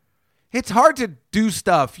it. It's hard to do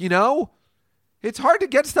stuff, you know? It's hard to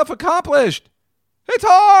get stuff accomplished. It's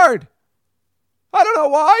hard. I don't know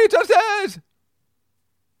why. It just is.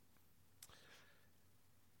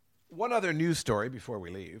 One other news story before we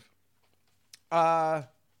leave. There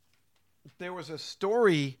was a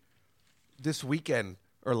story this weekend,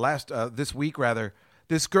 or this week rather.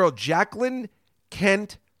 This girl, Jacqueline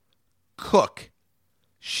Kent Cook.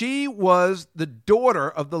 She was the daughter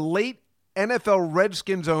of the late NFL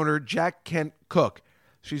Redskins owner, Jack Kent Cook.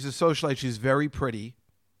 She's a socialite. She's very pretty.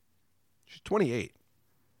 She's 28.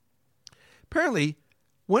 Apparently,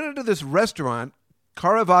 went into this restaurant,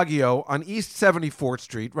 Caravaggio, on East 74th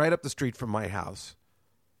Street, right up the street from my house.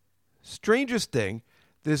 Strangest thing,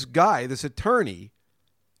 this guy, this attorney,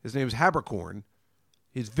 his name is Habercorn,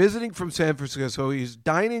 he's visiting from San Francisco. He's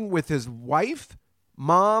dining with his wife,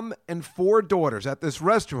 mom, and 4 daughters at this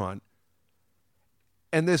restaurant.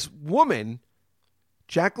 And this woman,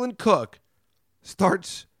 Jacqueline Cook,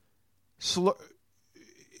 starts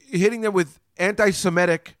hitting them with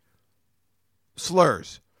anti-Semitic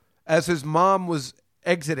slurs as his mom was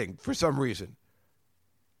exiting for some reason.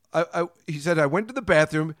 He said, I went to the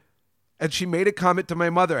bathroom and she made a comment to my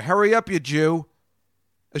mother, hurry up, you Jew,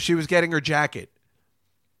 as she was getting her jacket.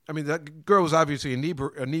 I mean, that girl was obviously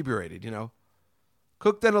inebriated, you know.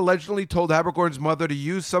 Cook then allegedly told Habercorn's mother to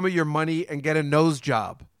use some of your money and get a nose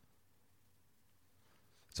job.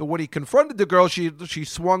 So when he confronted the girl, she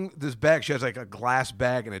swung this bag. She has like a glass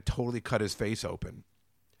bag, and it totally cut his face open.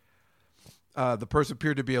 The purse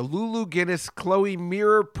appeared to be a Lulu Guinness Chloe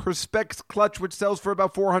Mirror Perspex clutch, which sells for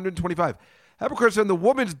about $425. Habercorn said the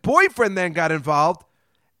woman's boyfriend then got involved,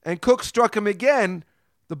 and Cook struck him again.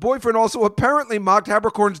 The boyfriend also apparently mocked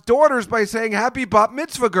Habercorn's daughters by saying, happy bat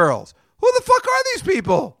mitzvah girls. Who the fuck are these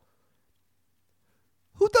people?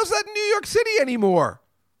 Who does that in New York City anymore?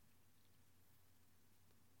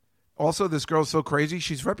 Also, this girl's so crazy,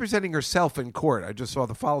 she's representing herself in court. I just saw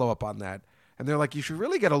the follow-up on that. And they're like, you should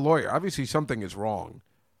really get a lawyer. Obviously, something is wrong.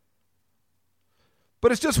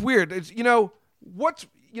 But it's just weird. It's,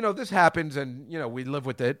 this happens, and, we live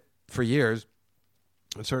with it for years.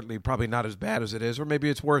 And certainly probably not as bad as it is, or maybe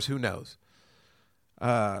it's worse. Who knows?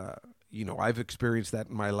 I've experienced that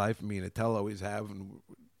in my life. Me and Attell always have. And,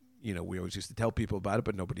 we always used to tell people about it,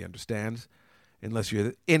 but nobody understands unless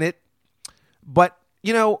you're in it. But,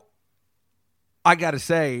 I got to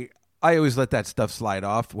say, I always let that stuff slide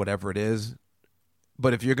off, whatever it is.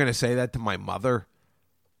 But if you're going to say that to my mother,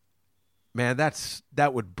 man,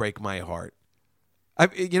 that would break my heart.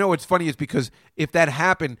 What's funny is because if that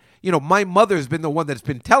happened, my mother's been the one that's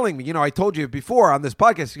been telling me, I told you before on this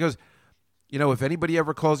podcast, she goes, if anybody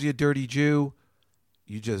ever calls you a dirty Jew,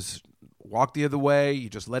 you just walk the other way, you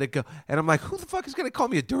just let it go. And I'm like, who the fuck is going to call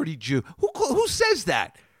me a dirty Jew? Who says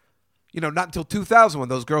that? Not until 2000 when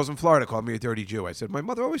those girls in Florida called me a dirty Jew. I said, my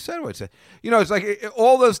mother always said what I said. It's like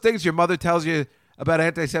all those things your mother tells you about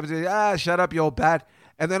anti-Semitism. Shut up, you old bat.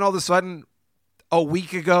 And then all of a sudden, a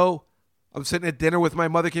week ago, I'm sitting at dinner with my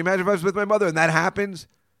mother. Can you imagine if I was with my mother and that happens?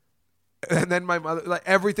 And then my mother, like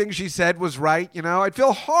everything she said was right. I'd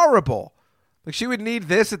feel horrible. Like she would need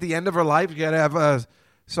this at the end of her life. You got to have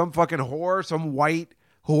some fucking whore, some white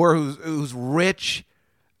whore who's rich,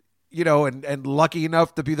 and lucky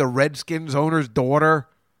enough to be the Redskins owner's daughter.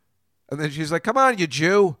 And then she's like, come on, you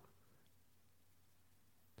Jew.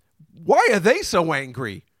 Why are they so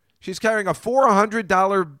angry? She's carrying a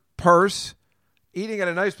 $400 purse, eating at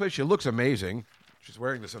a nice place. She looks amazing. She's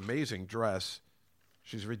wearing this amazing dress.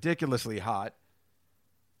 She's ridiculously hot.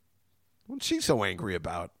 What's she so angry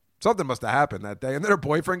about? Something must have happened that day. And then her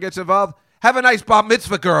boyfriend gets involved. Have a nice bat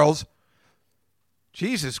mitzvah, girls.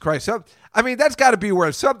 Jesus Christ. I mean, that's got to be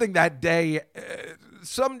where something that day,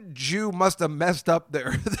 some Jew must have messed up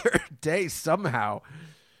their day somehow.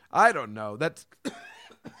 I don't know. That's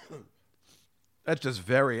just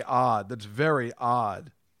very odd. That's very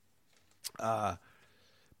odd.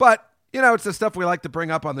 But, it's the stuff we like to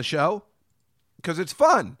bring up on the show because it's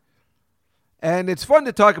fun. And it's fun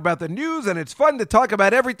to talk about the news, and it's fun to talk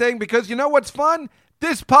about everything because you know what's fun?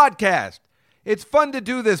 This podcast. It's fun to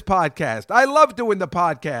do this podcast. I love doing the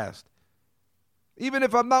podcast. Even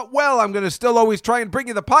if I'm not well, I'm going to still always try and bring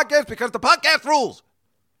you the podcast because the podcast rules.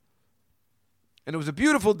 And it was a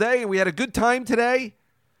beautiful day, and we had a good time today.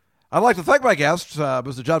 I'd like to thank my guests,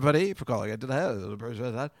 Mr. John Petty, for calling. I did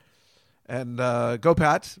appreciate that. And go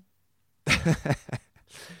Pats.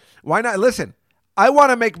 Why not? Listen, I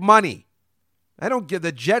want to make money. I don't give.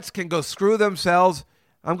 The Jets can go screw themselves.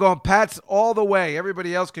 I'm going Pats all the way.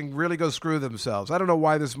 Everybody else can really go screw themselves. I don't know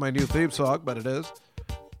why this is my new theme song, but it is.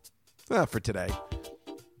 For today.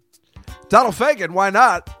 Donald Fagen, why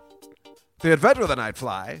not? The Adventure of the Night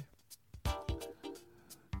Fly.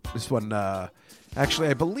 This one, actually,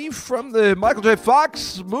 I believe from the Michael J.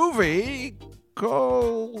 Fox movie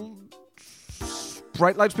called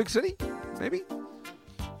Bright Lights, Big City, maybe?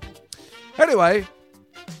 Anyway,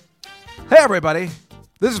 hey, everybody.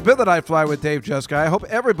 This has been the Night Fly with Dave Juskow. I hope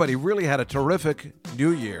everybody really had a terrific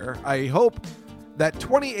new year. I hope that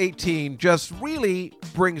 2018 just really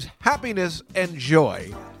brings happiness and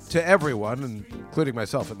joy to everyone, including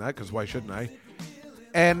myself in that, because why shouldn't I?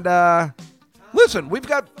 And listen, we've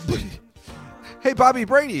got... Hey, Bobby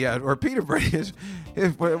Brady, or Peter Brady,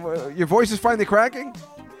 your voice is finally cracking?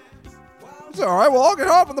 It's all right, we'll all get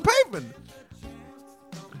off on the pavement.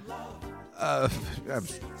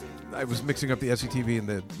 I was mixing up the SCTV and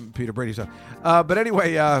the Peter Brady stuff. But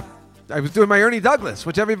anyway, I was doing my Ernie Douglas,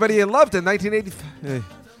 which everybody loved in 1980.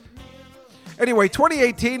 Anyway,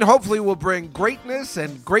 2018 hopefully will bring greatness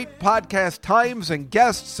and great podcast times and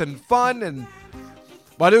guests and fun and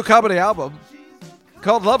my new comedy album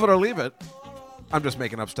called Love It or Leave It. I'm just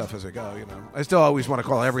making up stuff as I go, I still always want to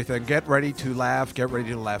call everything Get Ready to Laugh, Get Ready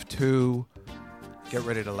to Laugh 2, Get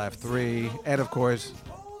Ready to Laugh 3, and of course,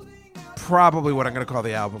 probably what I'm going to call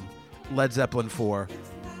the album, Led Zeppelin 4,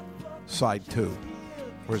 Side 2.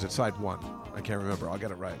 Or is it Side 1? I can't remember. I'll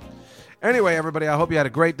get it right. Anyway, everybody, I hope you had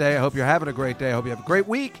a great day. I hope you're having a great day. I hope you have a great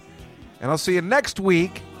week. And I'll see you next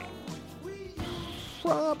week.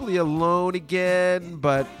 Probably alone again,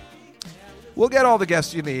 but we'll get all the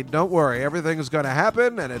guests you need. Don't worry. Everything is going to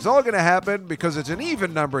happen, and it's all going to happen because it's an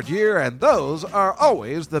even-numbered year, and those are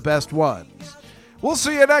always the best ones. We'll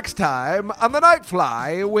see you next time on The Night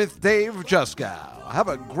Fly with Dave Juskow. Have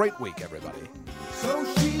a great week, everybody.